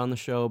featured on the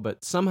show,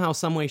 but somehow,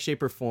 some way,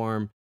 shape, or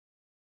form,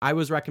 I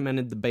was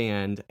recommended the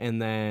band,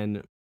 and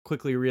then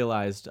quickly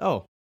realized,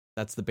 oh,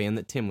 that's the band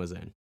that Tim was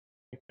in.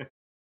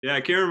 Yeah,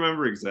 I can't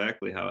remember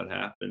exactly how it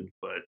happened,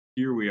 but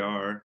here we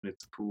are.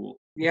 It's cool.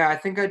 Yeah, I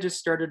think I just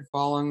started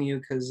following you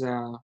because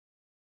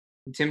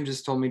Tim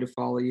just told me to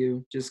follow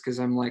you, just because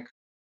I'm like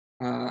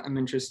I'm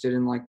interested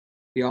in like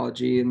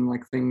theology and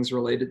like things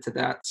related to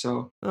that.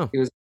 So Oh. he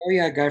was, oh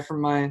yeah, a guy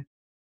from my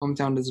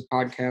hometown does a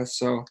podcast.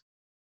 So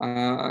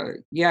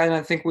yeah, and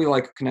I think we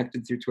like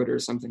connected through Twitter or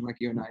something like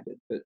you and I did.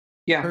 But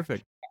yeah,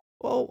 Perfect.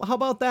 Well, how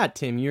about that,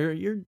 Tim?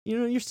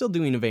 You're still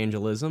doing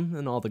evangelism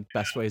in all the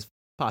best ways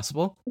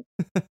possible.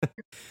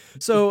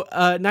 So,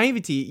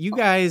 Naivety, you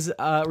guys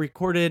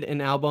recorded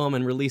an album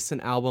and released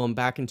an album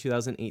back in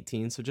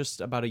 2018, so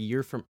just about a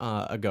year from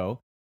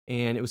ago,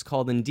 and it was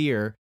called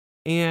Endear.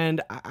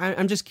 And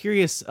I'm just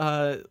curious,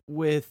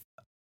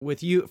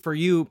 with you, for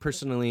you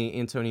personally,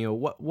 Antonio,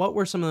 what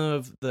were some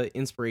of the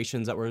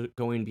inspirations that were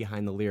going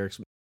behind the lyrics?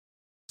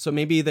 So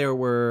maybe there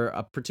were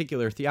a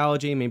particular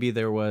theology, maybe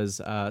there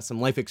was some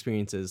life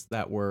experiences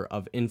that were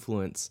of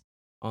influence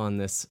on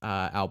this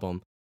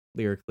album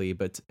lyrically.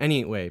 But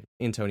anyway,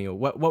 Antonio,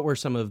 what were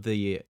some of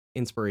the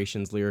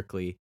inspirations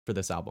lyrically for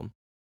this album?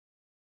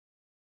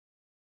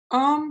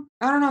 I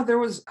don't know. There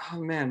was,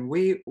 oh man,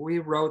 we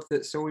wrote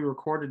that, so we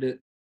recorded it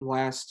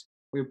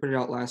we put it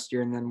out last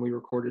year, and then we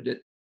recorded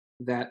it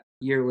that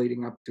year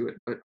leading up to it.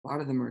 But a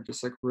lot of them are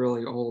just like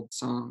really old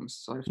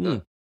songs, so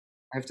I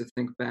have to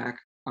think back.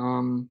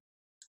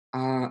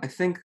 I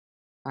think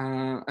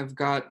I've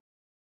got.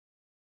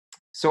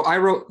 So I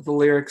wrote the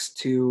lyrics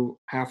to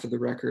half of the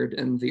record,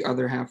 and the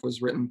other half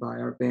was written by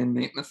our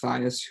bandmate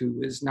Matthias,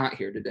 who is not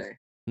here today.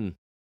 Hmm.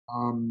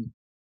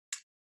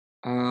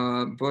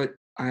 But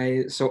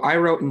I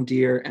wrote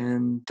Endear,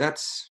 and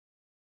that's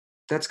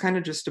kind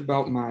of just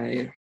about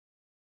my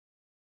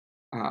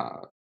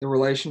the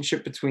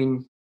relationship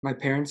between my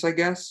parents, I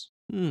guess.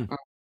 Hmm.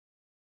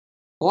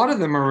 A lot of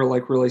them are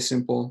like really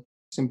simple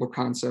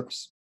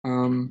concepts.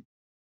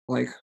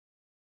 Like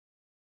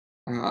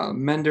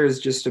Mender is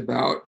just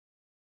about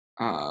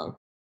how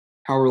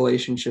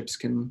relationships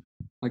can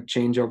like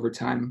change over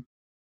time.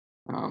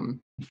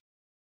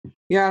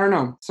 Yeah, I don't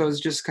know. So it's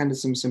just kind of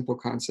some simple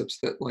concepts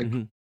that like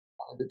Mhm.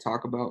 I wanted to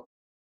talk about.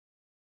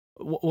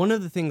 One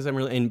of the things I'm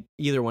really, and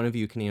either one of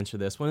you can answer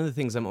this, one of the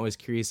things I'm always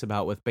curious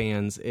about with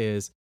bands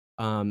is,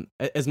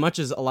 as much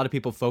as a lot of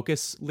people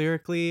focus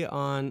lyrically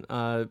on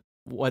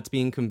what's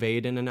being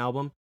conveyed in an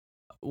album,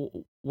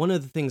 one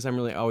of the things I'm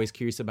really always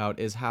curious about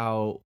is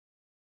how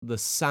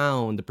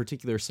the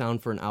particular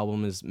sound for an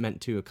album is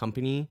meant to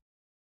accompany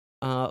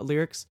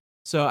lyrics.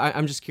 So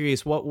I'm just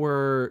curious, what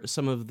were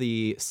some of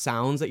the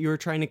sounds that you were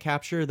trying to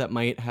capture that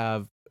might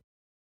have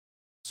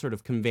sort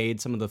of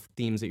conveyed some of the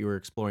themes that you were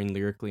exploring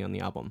lyrically on the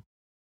album?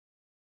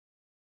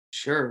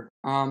 Sure.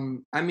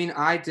 I mean,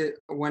 I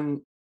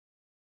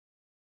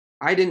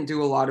didn't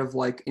do a lot of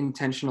like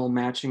intentional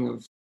matching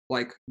of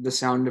like the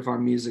sound of our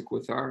music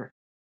with our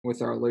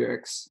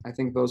lyrics. I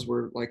think those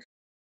were like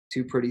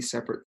two pretty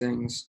separate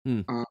things.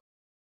 Hmm.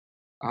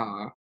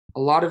 Uh, a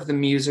lot of the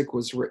music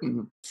was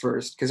written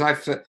first because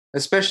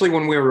especially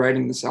when we were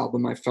writing this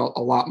album, I felt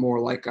a lot more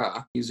like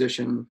a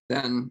musician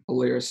than a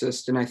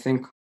lyricist, and I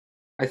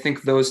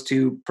think those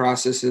two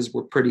processes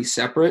were pretty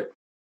separate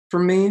for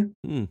me.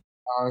 Hmm.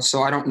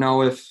 So I don't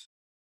know if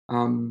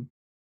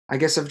I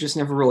guess I've just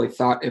never really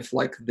thought if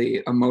like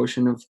the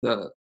emotion of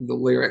the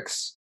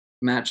lyrics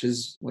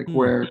matches like Hmm.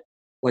 where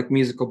like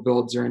musical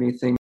builds or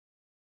anything.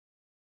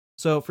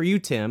 So for you,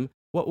 Tim,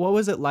 what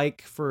was it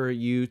like for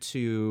you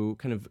to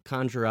kind of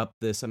conjure up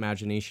this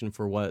imagination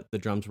for what the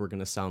drums were going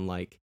to sound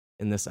like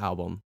in this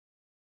album?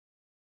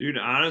 Dude,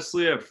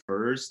 honestly, at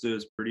first it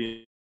was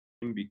pretty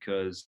interesting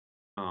because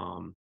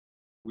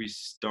we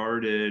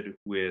started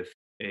with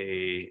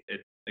a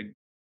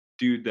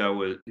dude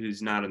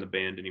who's not in the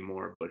band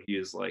anymore, but he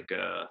is like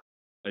a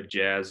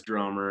jazz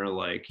drummer.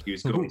 Like he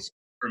was going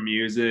for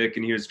music,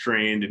 and he was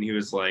trained, and he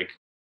was like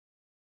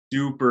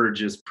super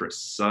just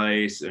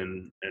precise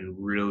and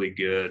really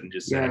good, and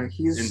just Yeah, had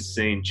he's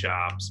insane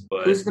chops.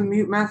 But who's the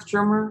Mute Math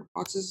drummer?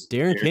 What's his?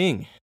 Darren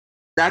King.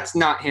 That's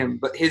not him,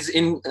 but his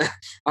in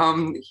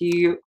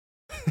he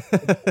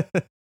yeah,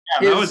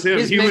 that was him.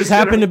 his He main- was Just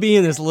happened to be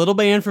in this little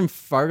band from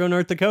Fargo,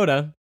 North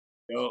Dakota.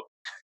 Yo,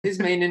 his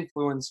main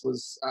influence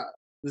was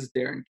this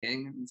Darren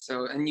King,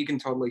 and you can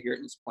totally hear it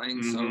in his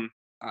playing. Mhm.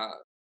 So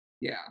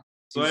yeah.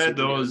 So I he's had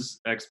super good. those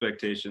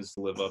expectations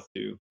to live up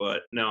to,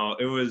 but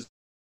it was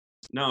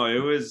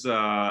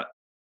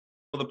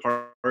all the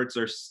parts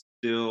are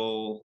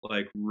still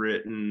like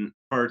written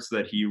parts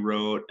that he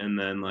wrote, and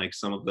then like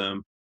some of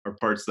them are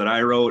parts that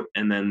I wrote,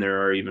 and then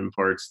there are even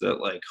parts that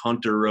like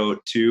Hunter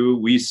wrote too.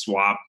 We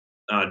swap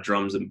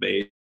drums and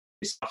bass,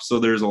 so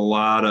there's a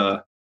lot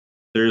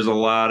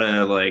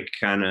of like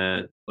kind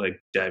of like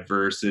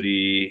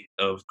diversity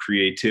of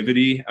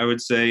creativity, I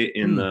would say,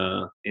 in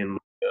the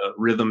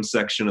rhythm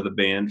section of the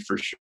band for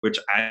sure, which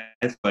I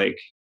like.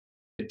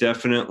 It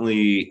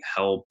definitely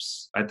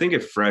helps. I think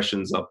it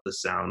freshens up the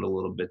sound a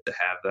little bit to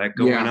have that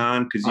going Yeah,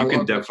 on, because I you can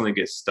love it. definitely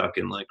get stuck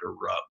in like a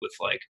rut with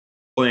like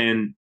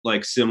playing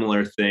like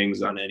similar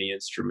things on any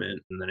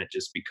instrument, and then it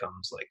just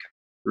becomes like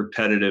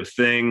repetitive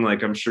thing.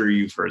 Like I'm sure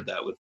you've heard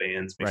that with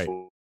bands Right.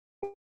 before.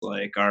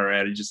 Like, all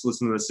right, I just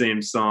listen to the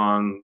same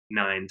song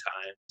 9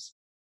 times.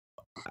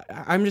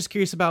 I'm just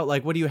curious about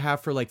like what do you have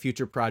for like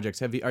future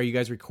projects? Are you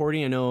guys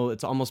recording? I know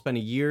it's almost been a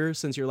year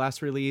since your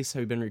last release.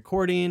 Have you been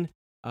recording?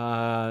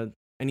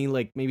 Any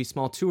like maybe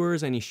small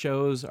tours, any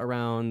shows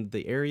around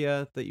the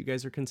area that you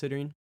guys are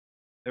considering?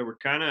 Yeah, we're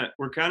kind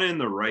of in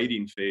the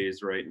writing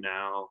phase right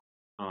now.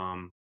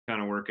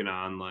 Kind of working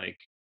on like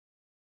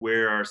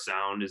where our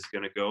sound is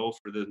going to go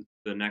for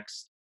the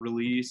next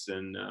release,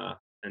 and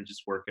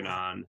just working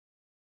on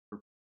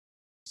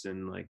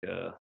like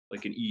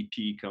an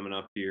EP coming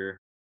up here,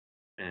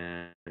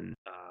 and some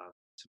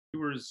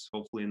tours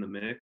hopefully in the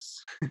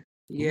mix.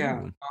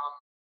 Yeah. Ooh.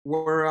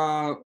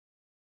 We're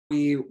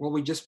we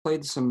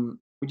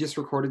just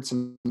recorded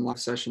some live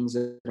sessions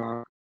at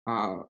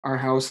our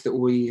house that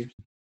we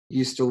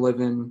used to live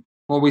in.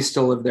 Well, we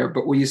still live there,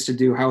 but we used to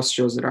do house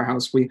shows at our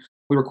house. We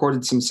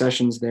recorded some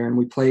sessions there, and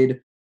we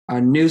played a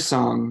new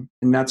song,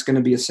 and that's going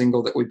to be a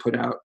single that we put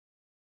out.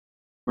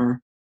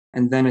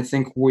 And then I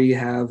think we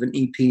have an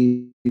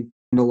EP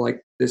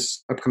like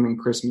this upcoming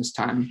Christmas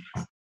time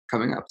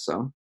coming up.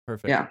 So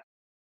Perfect. yeah.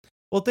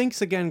 Well,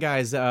 thanks again,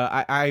 guys.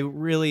 I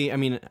really, I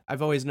mean,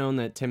 I've always known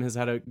that Tim has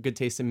had a good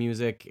taste in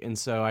music, and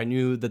so I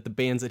knew that the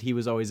bands that he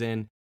was always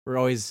in were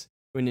always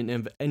going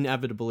to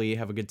inevitably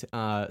have a good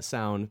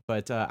sound.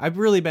 But I've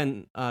really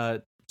been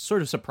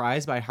sort of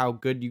surprised by how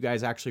good you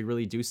guys actually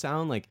really do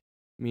sound. Like,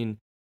 I mean,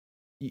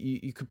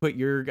 you could put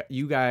your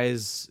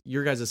guys'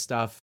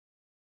 stuff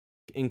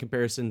in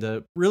comparison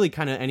to really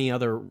kind of any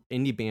other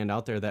indie band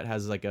out there that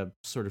has like a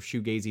sort of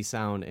shoegazy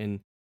sound, and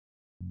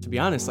to be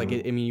honest, like,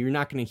 I mean, you're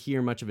not going to hear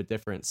much of a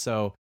difference.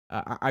 So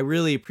I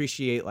really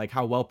appreciate like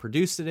how well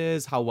produced it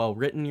is, how well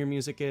written your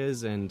music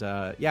is. And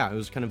yeah, it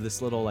was kind of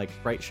this little like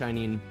bright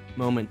shining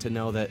moment to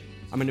know that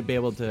I'm going to be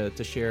able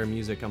to share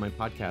music on my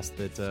podcast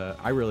that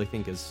I really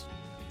think is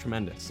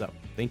tremendous. So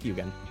thank you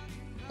again.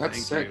 That's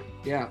Thank sick.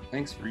 you. Yeah,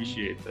 thanks.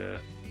 Appreciate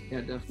that.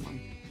 Yeah,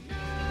 definitely.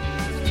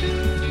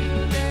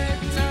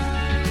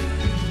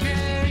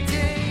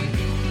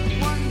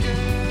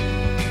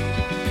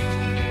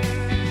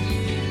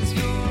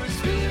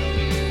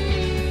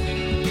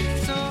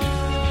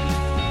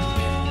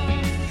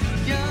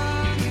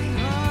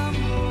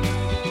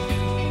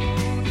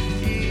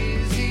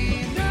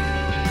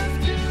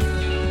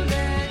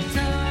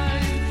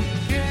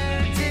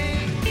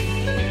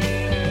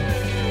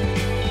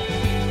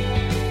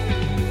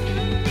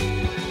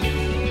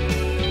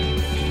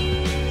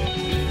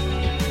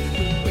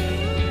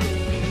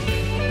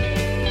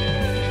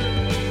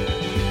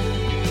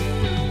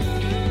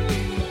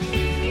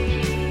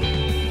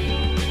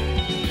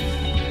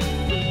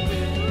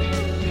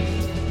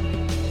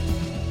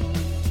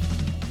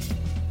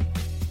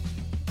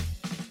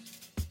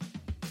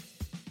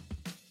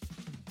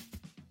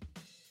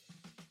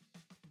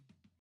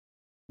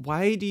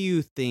 Why do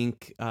you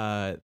think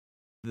the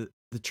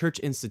church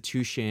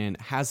institution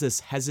has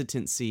this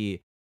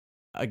hesitancy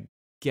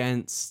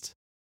against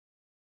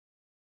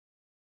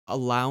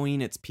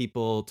allowing its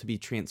people to be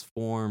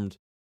transformed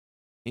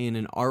in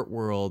an art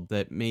world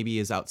that maybe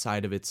is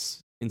outside of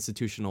its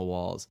institutional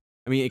walls.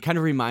 I mean, it kind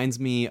of reminds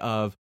me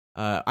of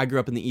I grew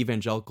up in the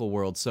evangelical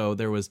world, so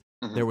there was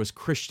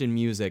Christian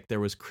music, there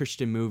was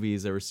Christian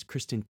movies, there was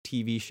Christian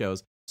TV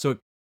shows. So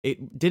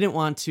it didn't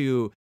want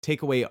to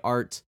take away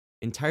art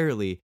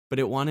entirely, but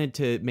it wanted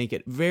to make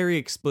it very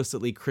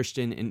explicitly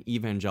Christian and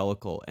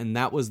evangelical, and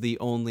that was the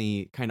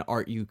only kind of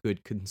art you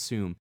could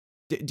consume.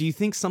 Do you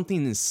think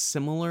something is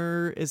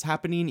similar is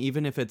happening,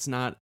 even if it's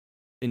not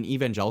an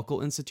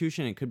evangelical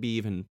institution? It could be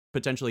even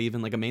potentially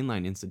even like a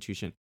mainline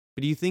institution.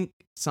 But do you think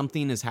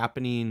something is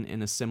happening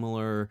in a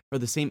similar or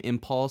the same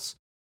impulse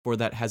for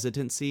that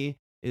hesitancy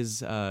is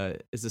the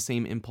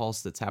same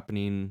impulse that's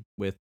happening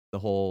with the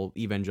whole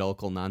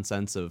evangelical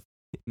nonsense of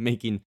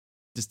making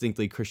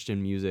distinctly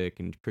Christian music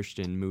and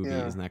Christian movies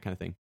Yeah. and that kind of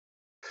thing?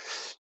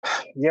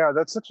 Yeah,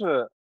 that's such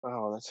a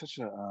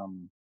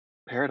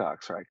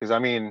paradox, right? Because I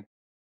mean,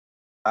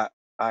 I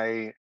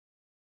I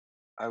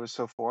I was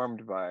so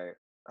formed by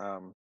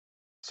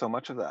so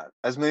much of that,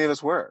 as many of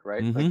us were,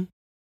 right? Like Mm-hmm.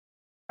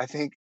 I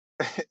think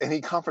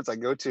any conference I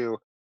go to,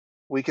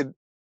 we could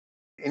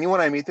anyone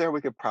I meet there,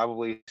 we could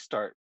probably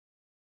start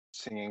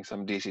singing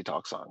some DC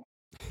Talk song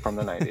from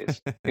the 90s.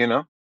 You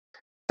know,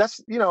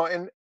 that's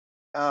and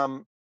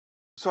um,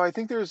 so I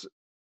think there's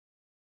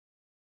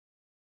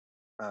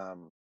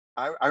um,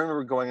 I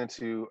remember going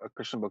into a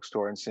Christian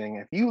bookstore and saying,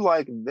 if you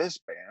like this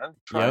band,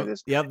 try Yep.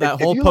 this. Yep. If That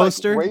if whole you like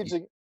poster.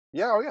 Raging,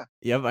 yeah, oh yeah,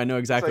 Yep. I know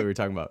it's exactly what like you're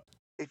talking about.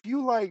 if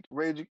you like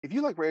Rage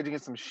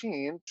Against the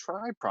Machine,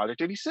 try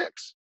Project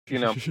 86.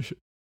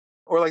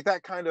 Or like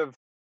that kind of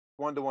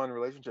one-to-one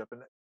relationship.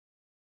 And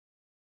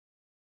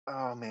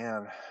oh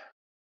man,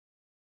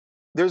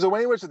 there's a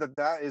way in which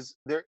that is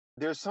there.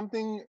 There's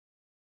something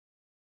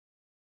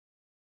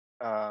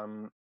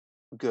um,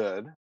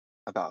 good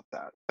about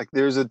that. Like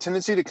there's a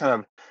tendency to kind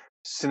of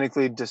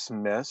cynically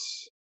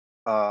dismiss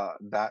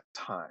that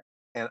time,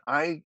 and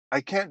I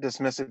can't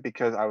dismiss it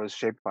because I was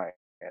shaped by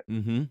it,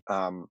 Mm-hmm.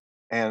 um,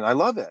 and I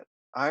love it.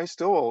 I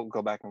still will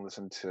go back and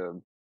listen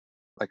to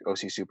like OC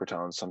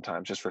Supertones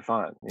sometimes just for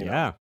fun.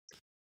 Yeah.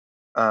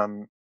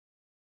 Um,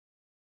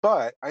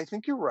 but I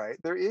think you're right.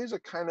 There is a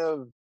kind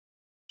of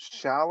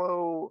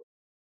shallow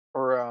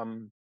or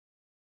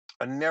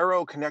a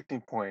narrow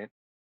connecting point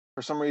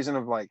for some reason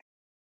of like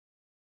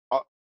uh,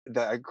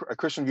 that a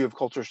Christian view of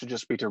culture should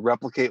just be to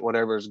replicate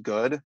whatever is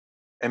good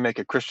and make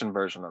a Christian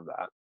version of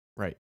that.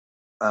 Right.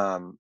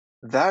 Um,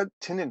 that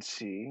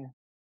tendency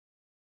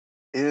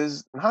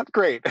is not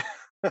great,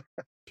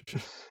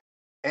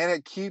 and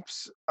it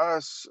keeps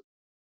us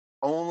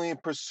only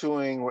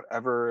pursuing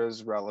whatever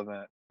is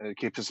relevant. It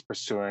keeps us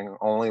pursuing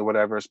only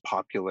whatever is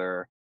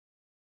popular.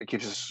 It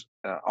keeps us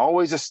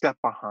always a step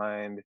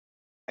behind,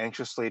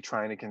 anxiously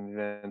trying to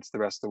convince the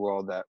rest of the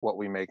world that what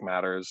we make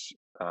matters.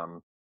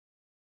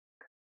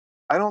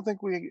 I don't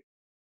think we.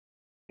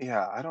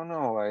 Yeah, I don't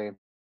know.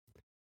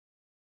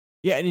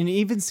 Yeah, and it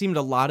even seemed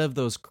a lot of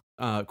those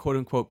quote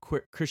unquote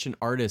Christian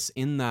artists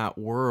in that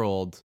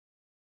world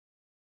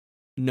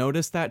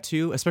noticed that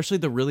too, especially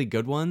the really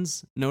good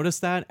ones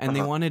noticed that, and they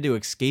Uh-huh. wanted to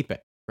escape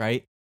it,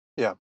 right?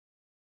 Yeah.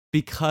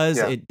 Because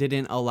Yeah. it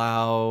didn't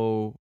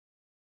allow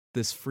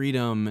this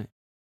freedom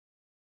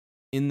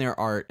in their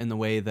art in the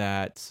way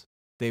that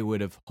they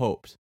would have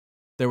hoped.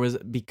 There was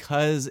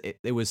because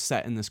it was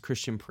set in this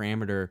Christian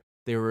parameter.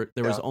 There was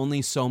Yeah.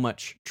 only so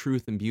much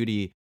truth and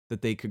beauty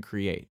that they could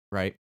create,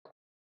 right?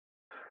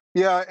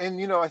 Yeah, and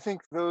I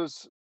think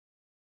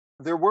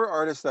there were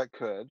artists that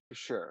could, for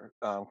sure,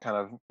 kind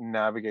of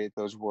navigate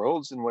those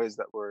worlds in ways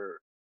that were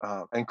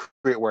and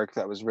create work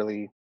that was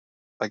really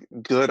like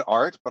good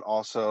art, but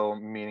also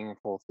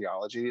meaningful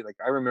theology. Like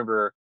I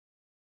remember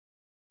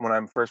when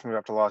I first moved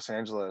up to Los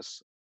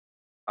Angeles,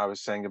 I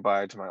was saying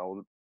goodbye to my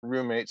old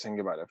roommate, saying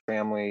goodbye to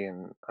family,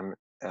 and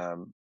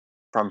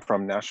I'm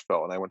from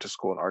Nashville, and I went to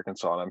school in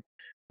Arkansas. And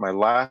my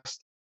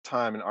last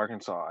time in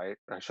Arkansas,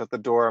 I shut the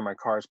door. My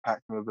car is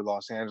packed to move to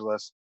Los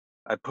Angeles.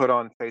 I put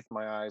on "Faith in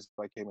My Eyes"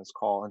 by Caitlin's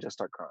Call and just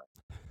start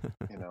crying.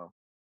 You know,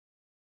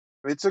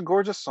 it's a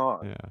gorgeous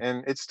song, Yeah.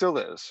 and it still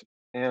is.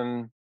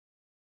 And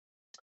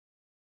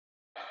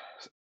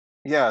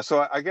yeah,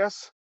 so I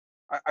guess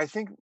I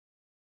think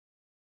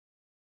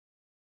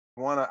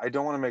I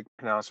don't want to make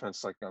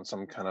pronouncements like on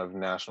some kind of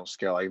national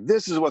scale, like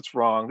this is what's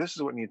wrong, this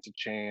is what needs to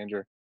change,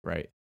 or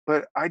Right.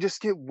 but I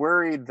just get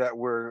worried that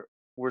we're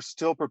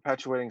still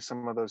perpetuating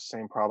some of those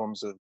same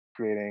problems of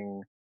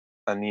creating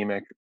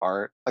anemic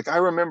art. Like I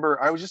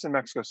remember I was just in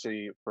Mexico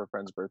City for a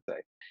friend's birthday,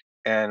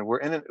 and we're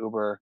in an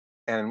Uber,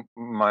 and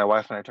my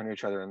wife and I turn to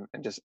each other,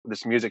 and just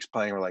this music's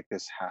playing. We're like,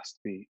 this has to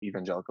be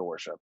evangelical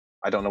worship.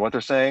 I don't know what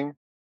they're saying,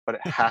 but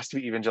it has to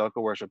be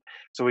evangelical worship.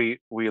 So we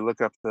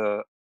look up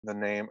the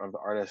name of the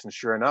artist, and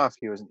sure enough,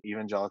 he was an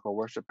evangelical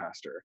worship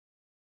pastor.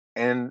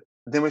 And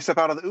then we step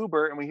out of the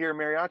Uber and we hear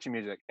mariachi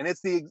music, and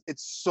it's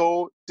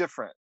so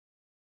different.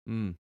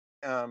 Mm.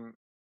 Um,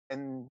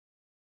 and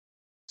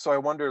so I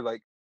wonder,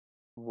 like,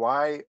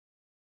 why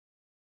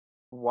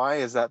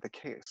is that the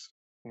case?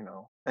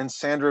 And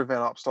Sandra Van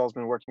Opstal's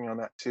been working on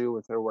that too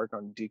with her work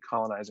on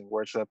decolonizing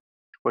worship,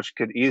 which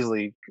could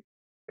easily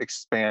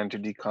expand to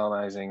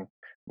decolonizing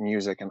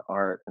music and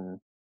art, and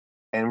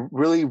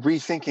really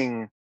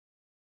rethinking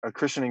a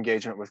Christian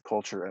engagement with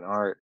culture and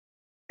art.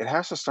 It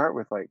has to start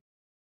with like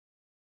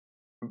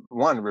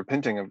one,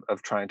 repenting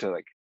of trying to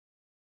like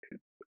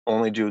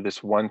only do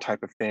this one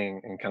type of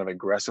thing and kind of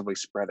aggressively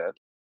spread it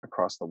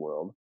across the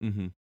world.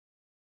 Mm-hmm.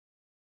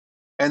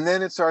 And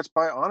then it starts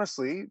by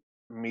honestly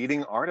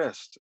meeting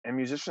artists and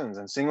musicians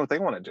and seeing what they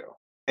want to do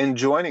and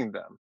joining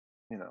them,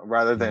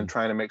 rather than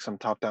trying to make some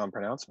top-down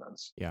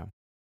pronouncements. Yeah.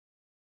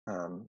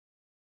 Um,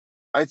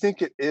 I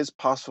think it is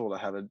possible to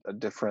have a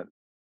different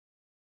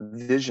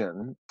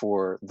vision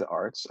for the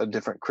arts, a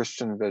different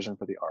Christian vision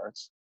for the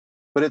arts,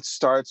 but it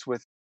starts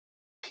with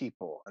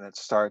people, and it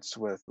starts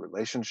with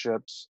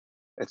relationships.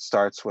 It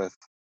starts with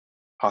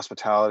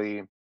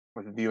hospitality,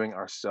 with viewing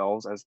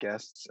ourselves as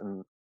guests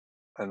and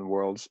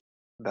worlds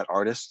that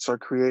artists are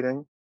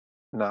creating,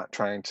 not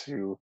trying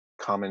to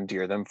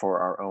commandeer them for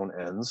our own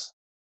ends.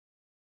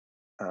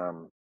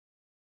 And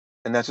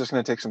that's just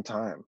going to take some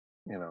time,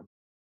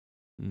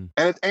 Mm.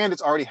 and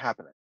it's already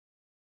happening.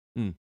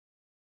 Mm.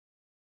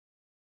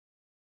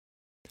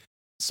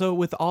 So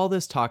with all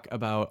this talk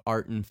about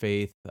art and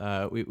faith,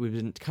 we've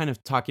been kind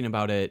of talking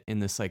about it in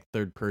this like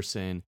third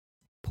person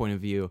point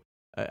of view.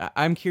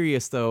 I'm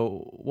curious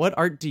though, what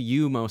art do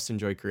you most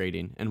enjoy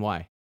creating and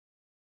why?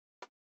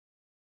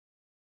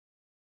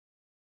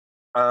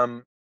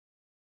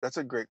 That's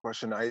a great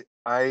question. I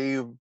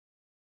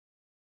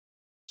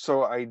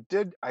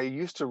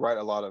used to write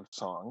a lot of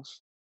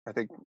songs. I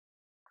think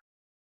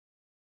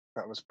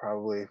that was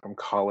probably from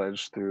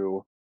college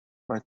through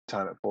my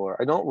time at Fuller.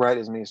 I don't write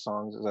as many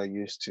songs as I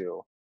used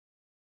to.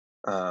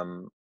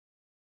 Um,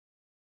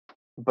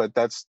 but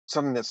that's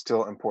something that's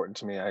still important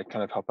to me. I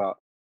kind of help out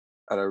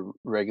at a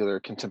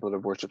regular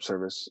contemplative worship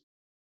service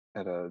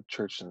at a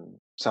church in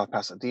South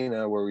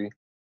Pasadena where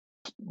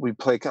we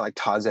play kind of like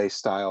Taze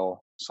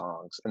style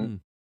songs,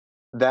 and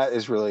that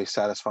is really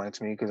satisfying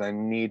to me because I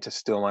need to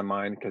still my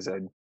mind because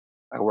I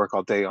work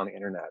all day on the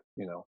internet,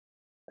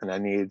 and I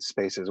need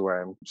spaces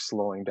where I'm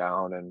slowing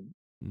down and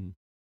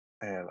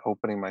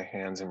opening my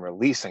hands and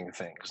releasing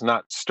things,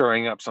 not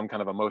stirring up some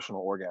kind of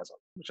emotional orgasm,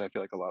 which I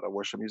feel like a lot of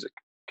worship music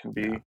can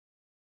be.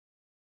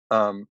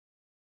 Yeah.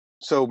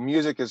 So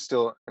music is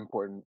still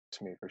important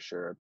to me for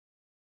sure.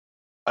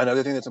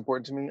 Another thing that's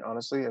important to me,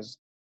 honestly,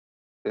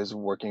 is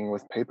working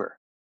with paper.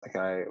 Like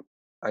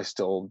I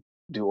still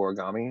do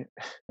origami,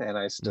 and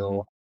I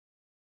still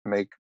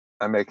make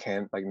I make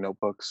hand like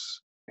notebooks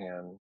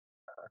and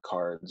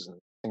cards and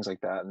things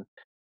like that. And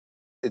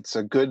it's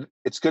good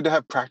to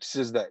have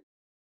practices that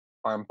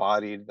are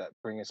embodied that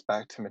bring us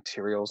back to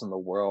materials in the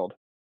world.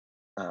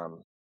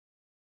 Um,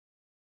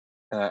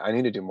 and I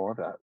need to do more of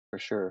that for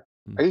sure.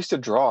 I used to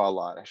draw a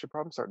lot. I should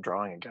probably start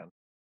drawing again.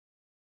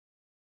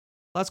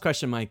 Last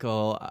question,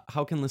 Michael.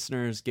 How can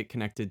listeners get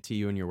connected to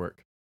you and your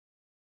work?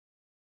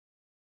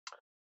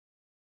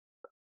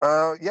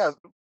 Yeah,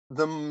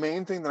 the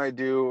main thing that I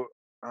do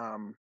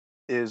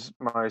is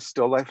my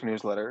Still Life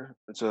newsletter.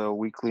 It's a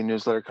weekly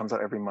newsletter, comes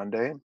out every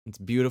Monday. It's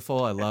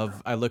beautiful. I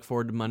look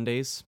forward to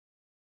Mondays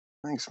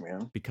Thanks,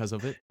 man. because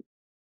of it.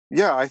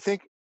 Yeah, I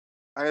think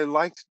I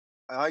liked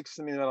I like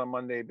sending that on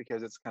Monday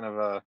because it's kind of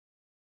a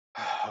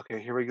okay,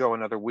 here we go,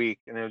 another week,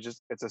 and a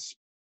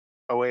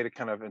way to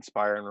kind of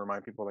inspire and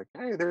remind people like,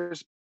 hey,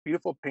 there's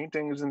beautiful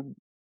paintings and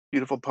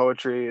beautiful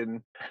poetry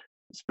and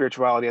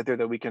spirituality out there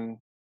that we can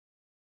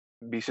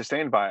be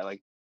sustained by. Like,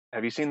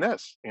 have you seen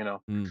this? So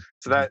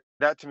that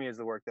to me is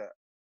the work that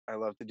I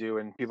love to do,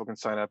 and people can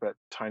sign up at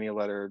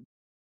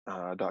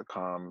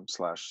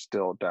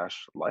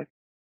tinyletter.com/still-life,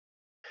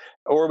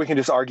 or we can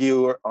just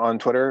argue on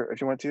Twitter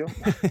if you want to.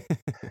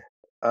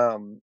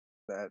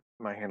 That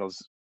my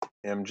handle's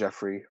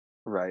Jeffrey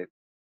Wright.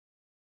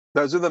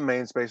 Those are the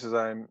main spaces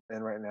I'm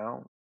in right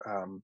now.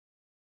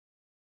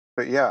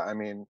 But yeah, I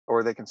mean,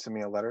 or they can send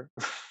me a letter.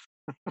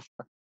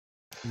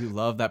 You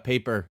love that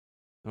paper,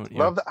 don't you?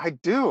 Love that. I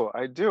do.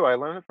 I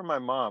learned it from my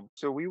mom.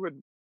 So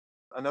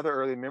another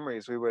early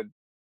memories, we would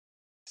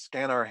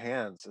scan our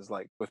hands as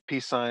like with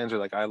peace signs or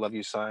like I love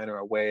you sign or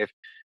a wave.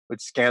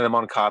 We'd scan them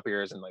on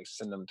copiers and like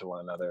send them to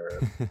one another.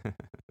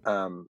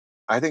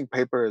 I think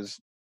paper is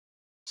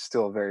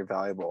still very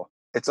valuable.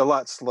 It's a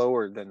lot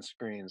slower than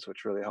screens,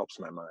 which really helps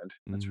my mind.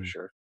 That's for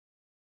sure.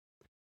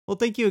 Well,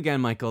 thank you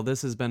again, Michael.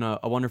 This has been a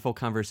wonderful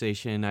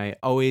conversation. I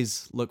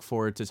always look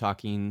forward to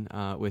talking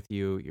with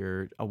you.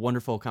 You're a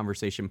wonderful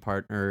conversation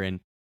partner, and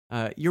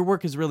your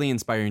work is really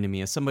inspiring to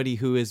me as somebody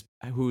whose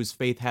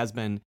faith has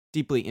been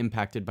deeply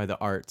impacted by the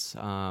arts.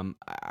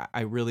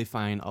 I really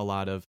find a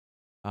lot of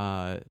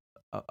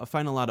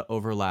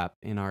overlap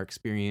in our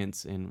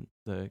experience and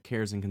the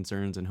cares and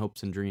concerns and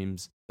hopes and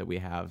dreams that we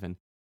have, and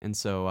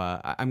so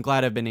I'm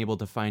glad I've been able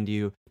to find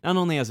you not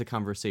only as a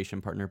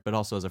conversation partner but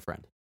also as a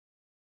friend.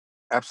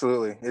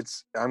 Absolutely.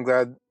 I'm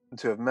glad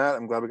to have met.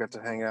 I'm glad we got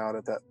to hang out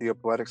at that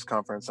Theopoetics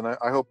conference. And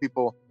I hope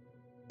people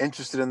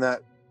interested in that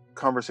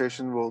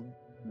conversation will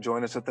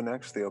join us at the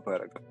next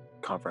Theopoetic.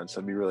 conference.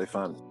 That'd be really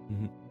fun.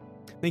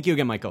 Thank you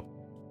again, Michael.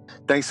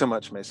 Thanks so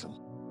much, Mason.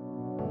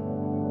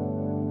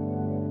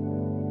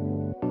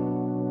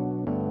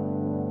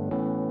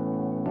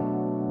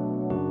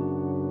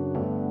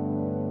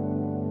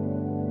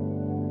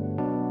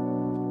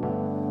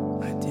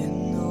 I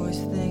didn't always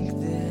think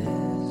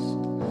this,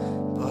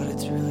 but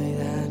it's really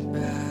that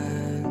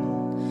bad.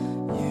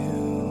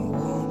 You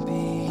won't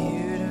be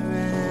here to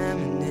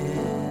reminisce.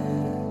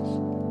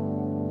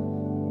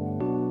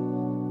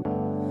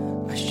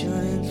 I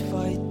shouldn't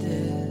fight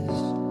this.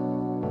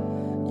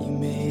 You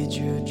made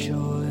your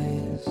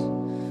choice.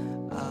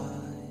 I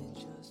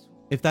just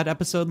If that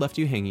episode left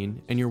you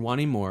hanging and you're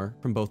wanting more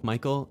from both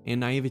Michael and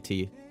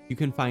Naivety, you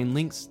can find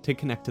links to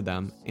connect to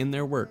them and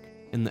their work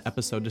in the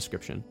episode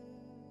description.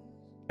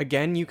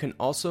 Again, you can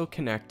also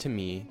connect to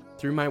me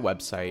through my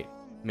website,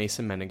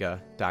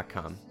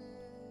 masonmeniga.com.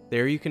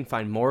 There you can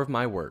find more of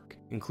my work,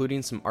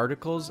 including some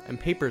articles and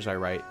papers I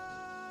write,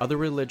 other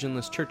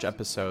Religionless Church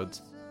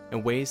episodes,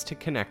 and ways to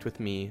connect with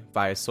me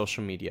via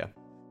social media.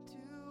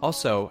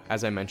 Also,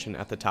 as I mentioned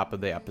at the top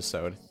of the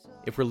episode,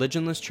 if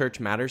Religionless Church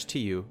matters to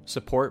you,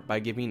 support by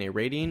giving a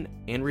rating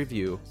and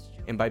review,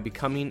 and by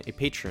becoming a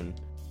patron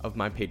of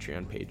my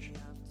Patreon page.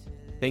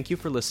 Thank you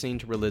for listening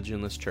to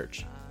Religionless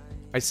Church.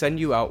 I send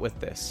you out with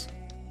this.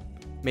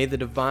 May the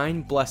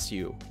divine bless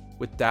you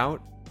with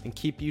doubt and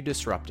keep you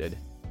disrupted.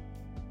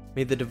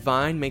 May the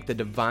divine make the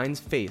divine's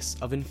face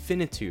of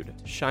infinitude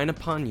shine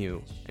upon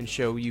you and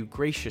show you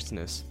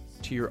graciousness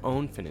to your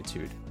own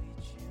finitude.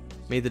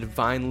 May the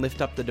divine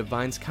lift up the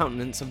divine's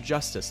countenance of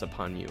justice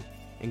upon you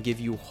and give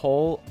you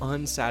whole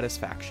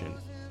unsatisfaction,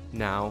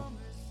 now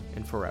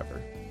and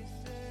forever.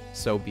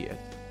 So be it.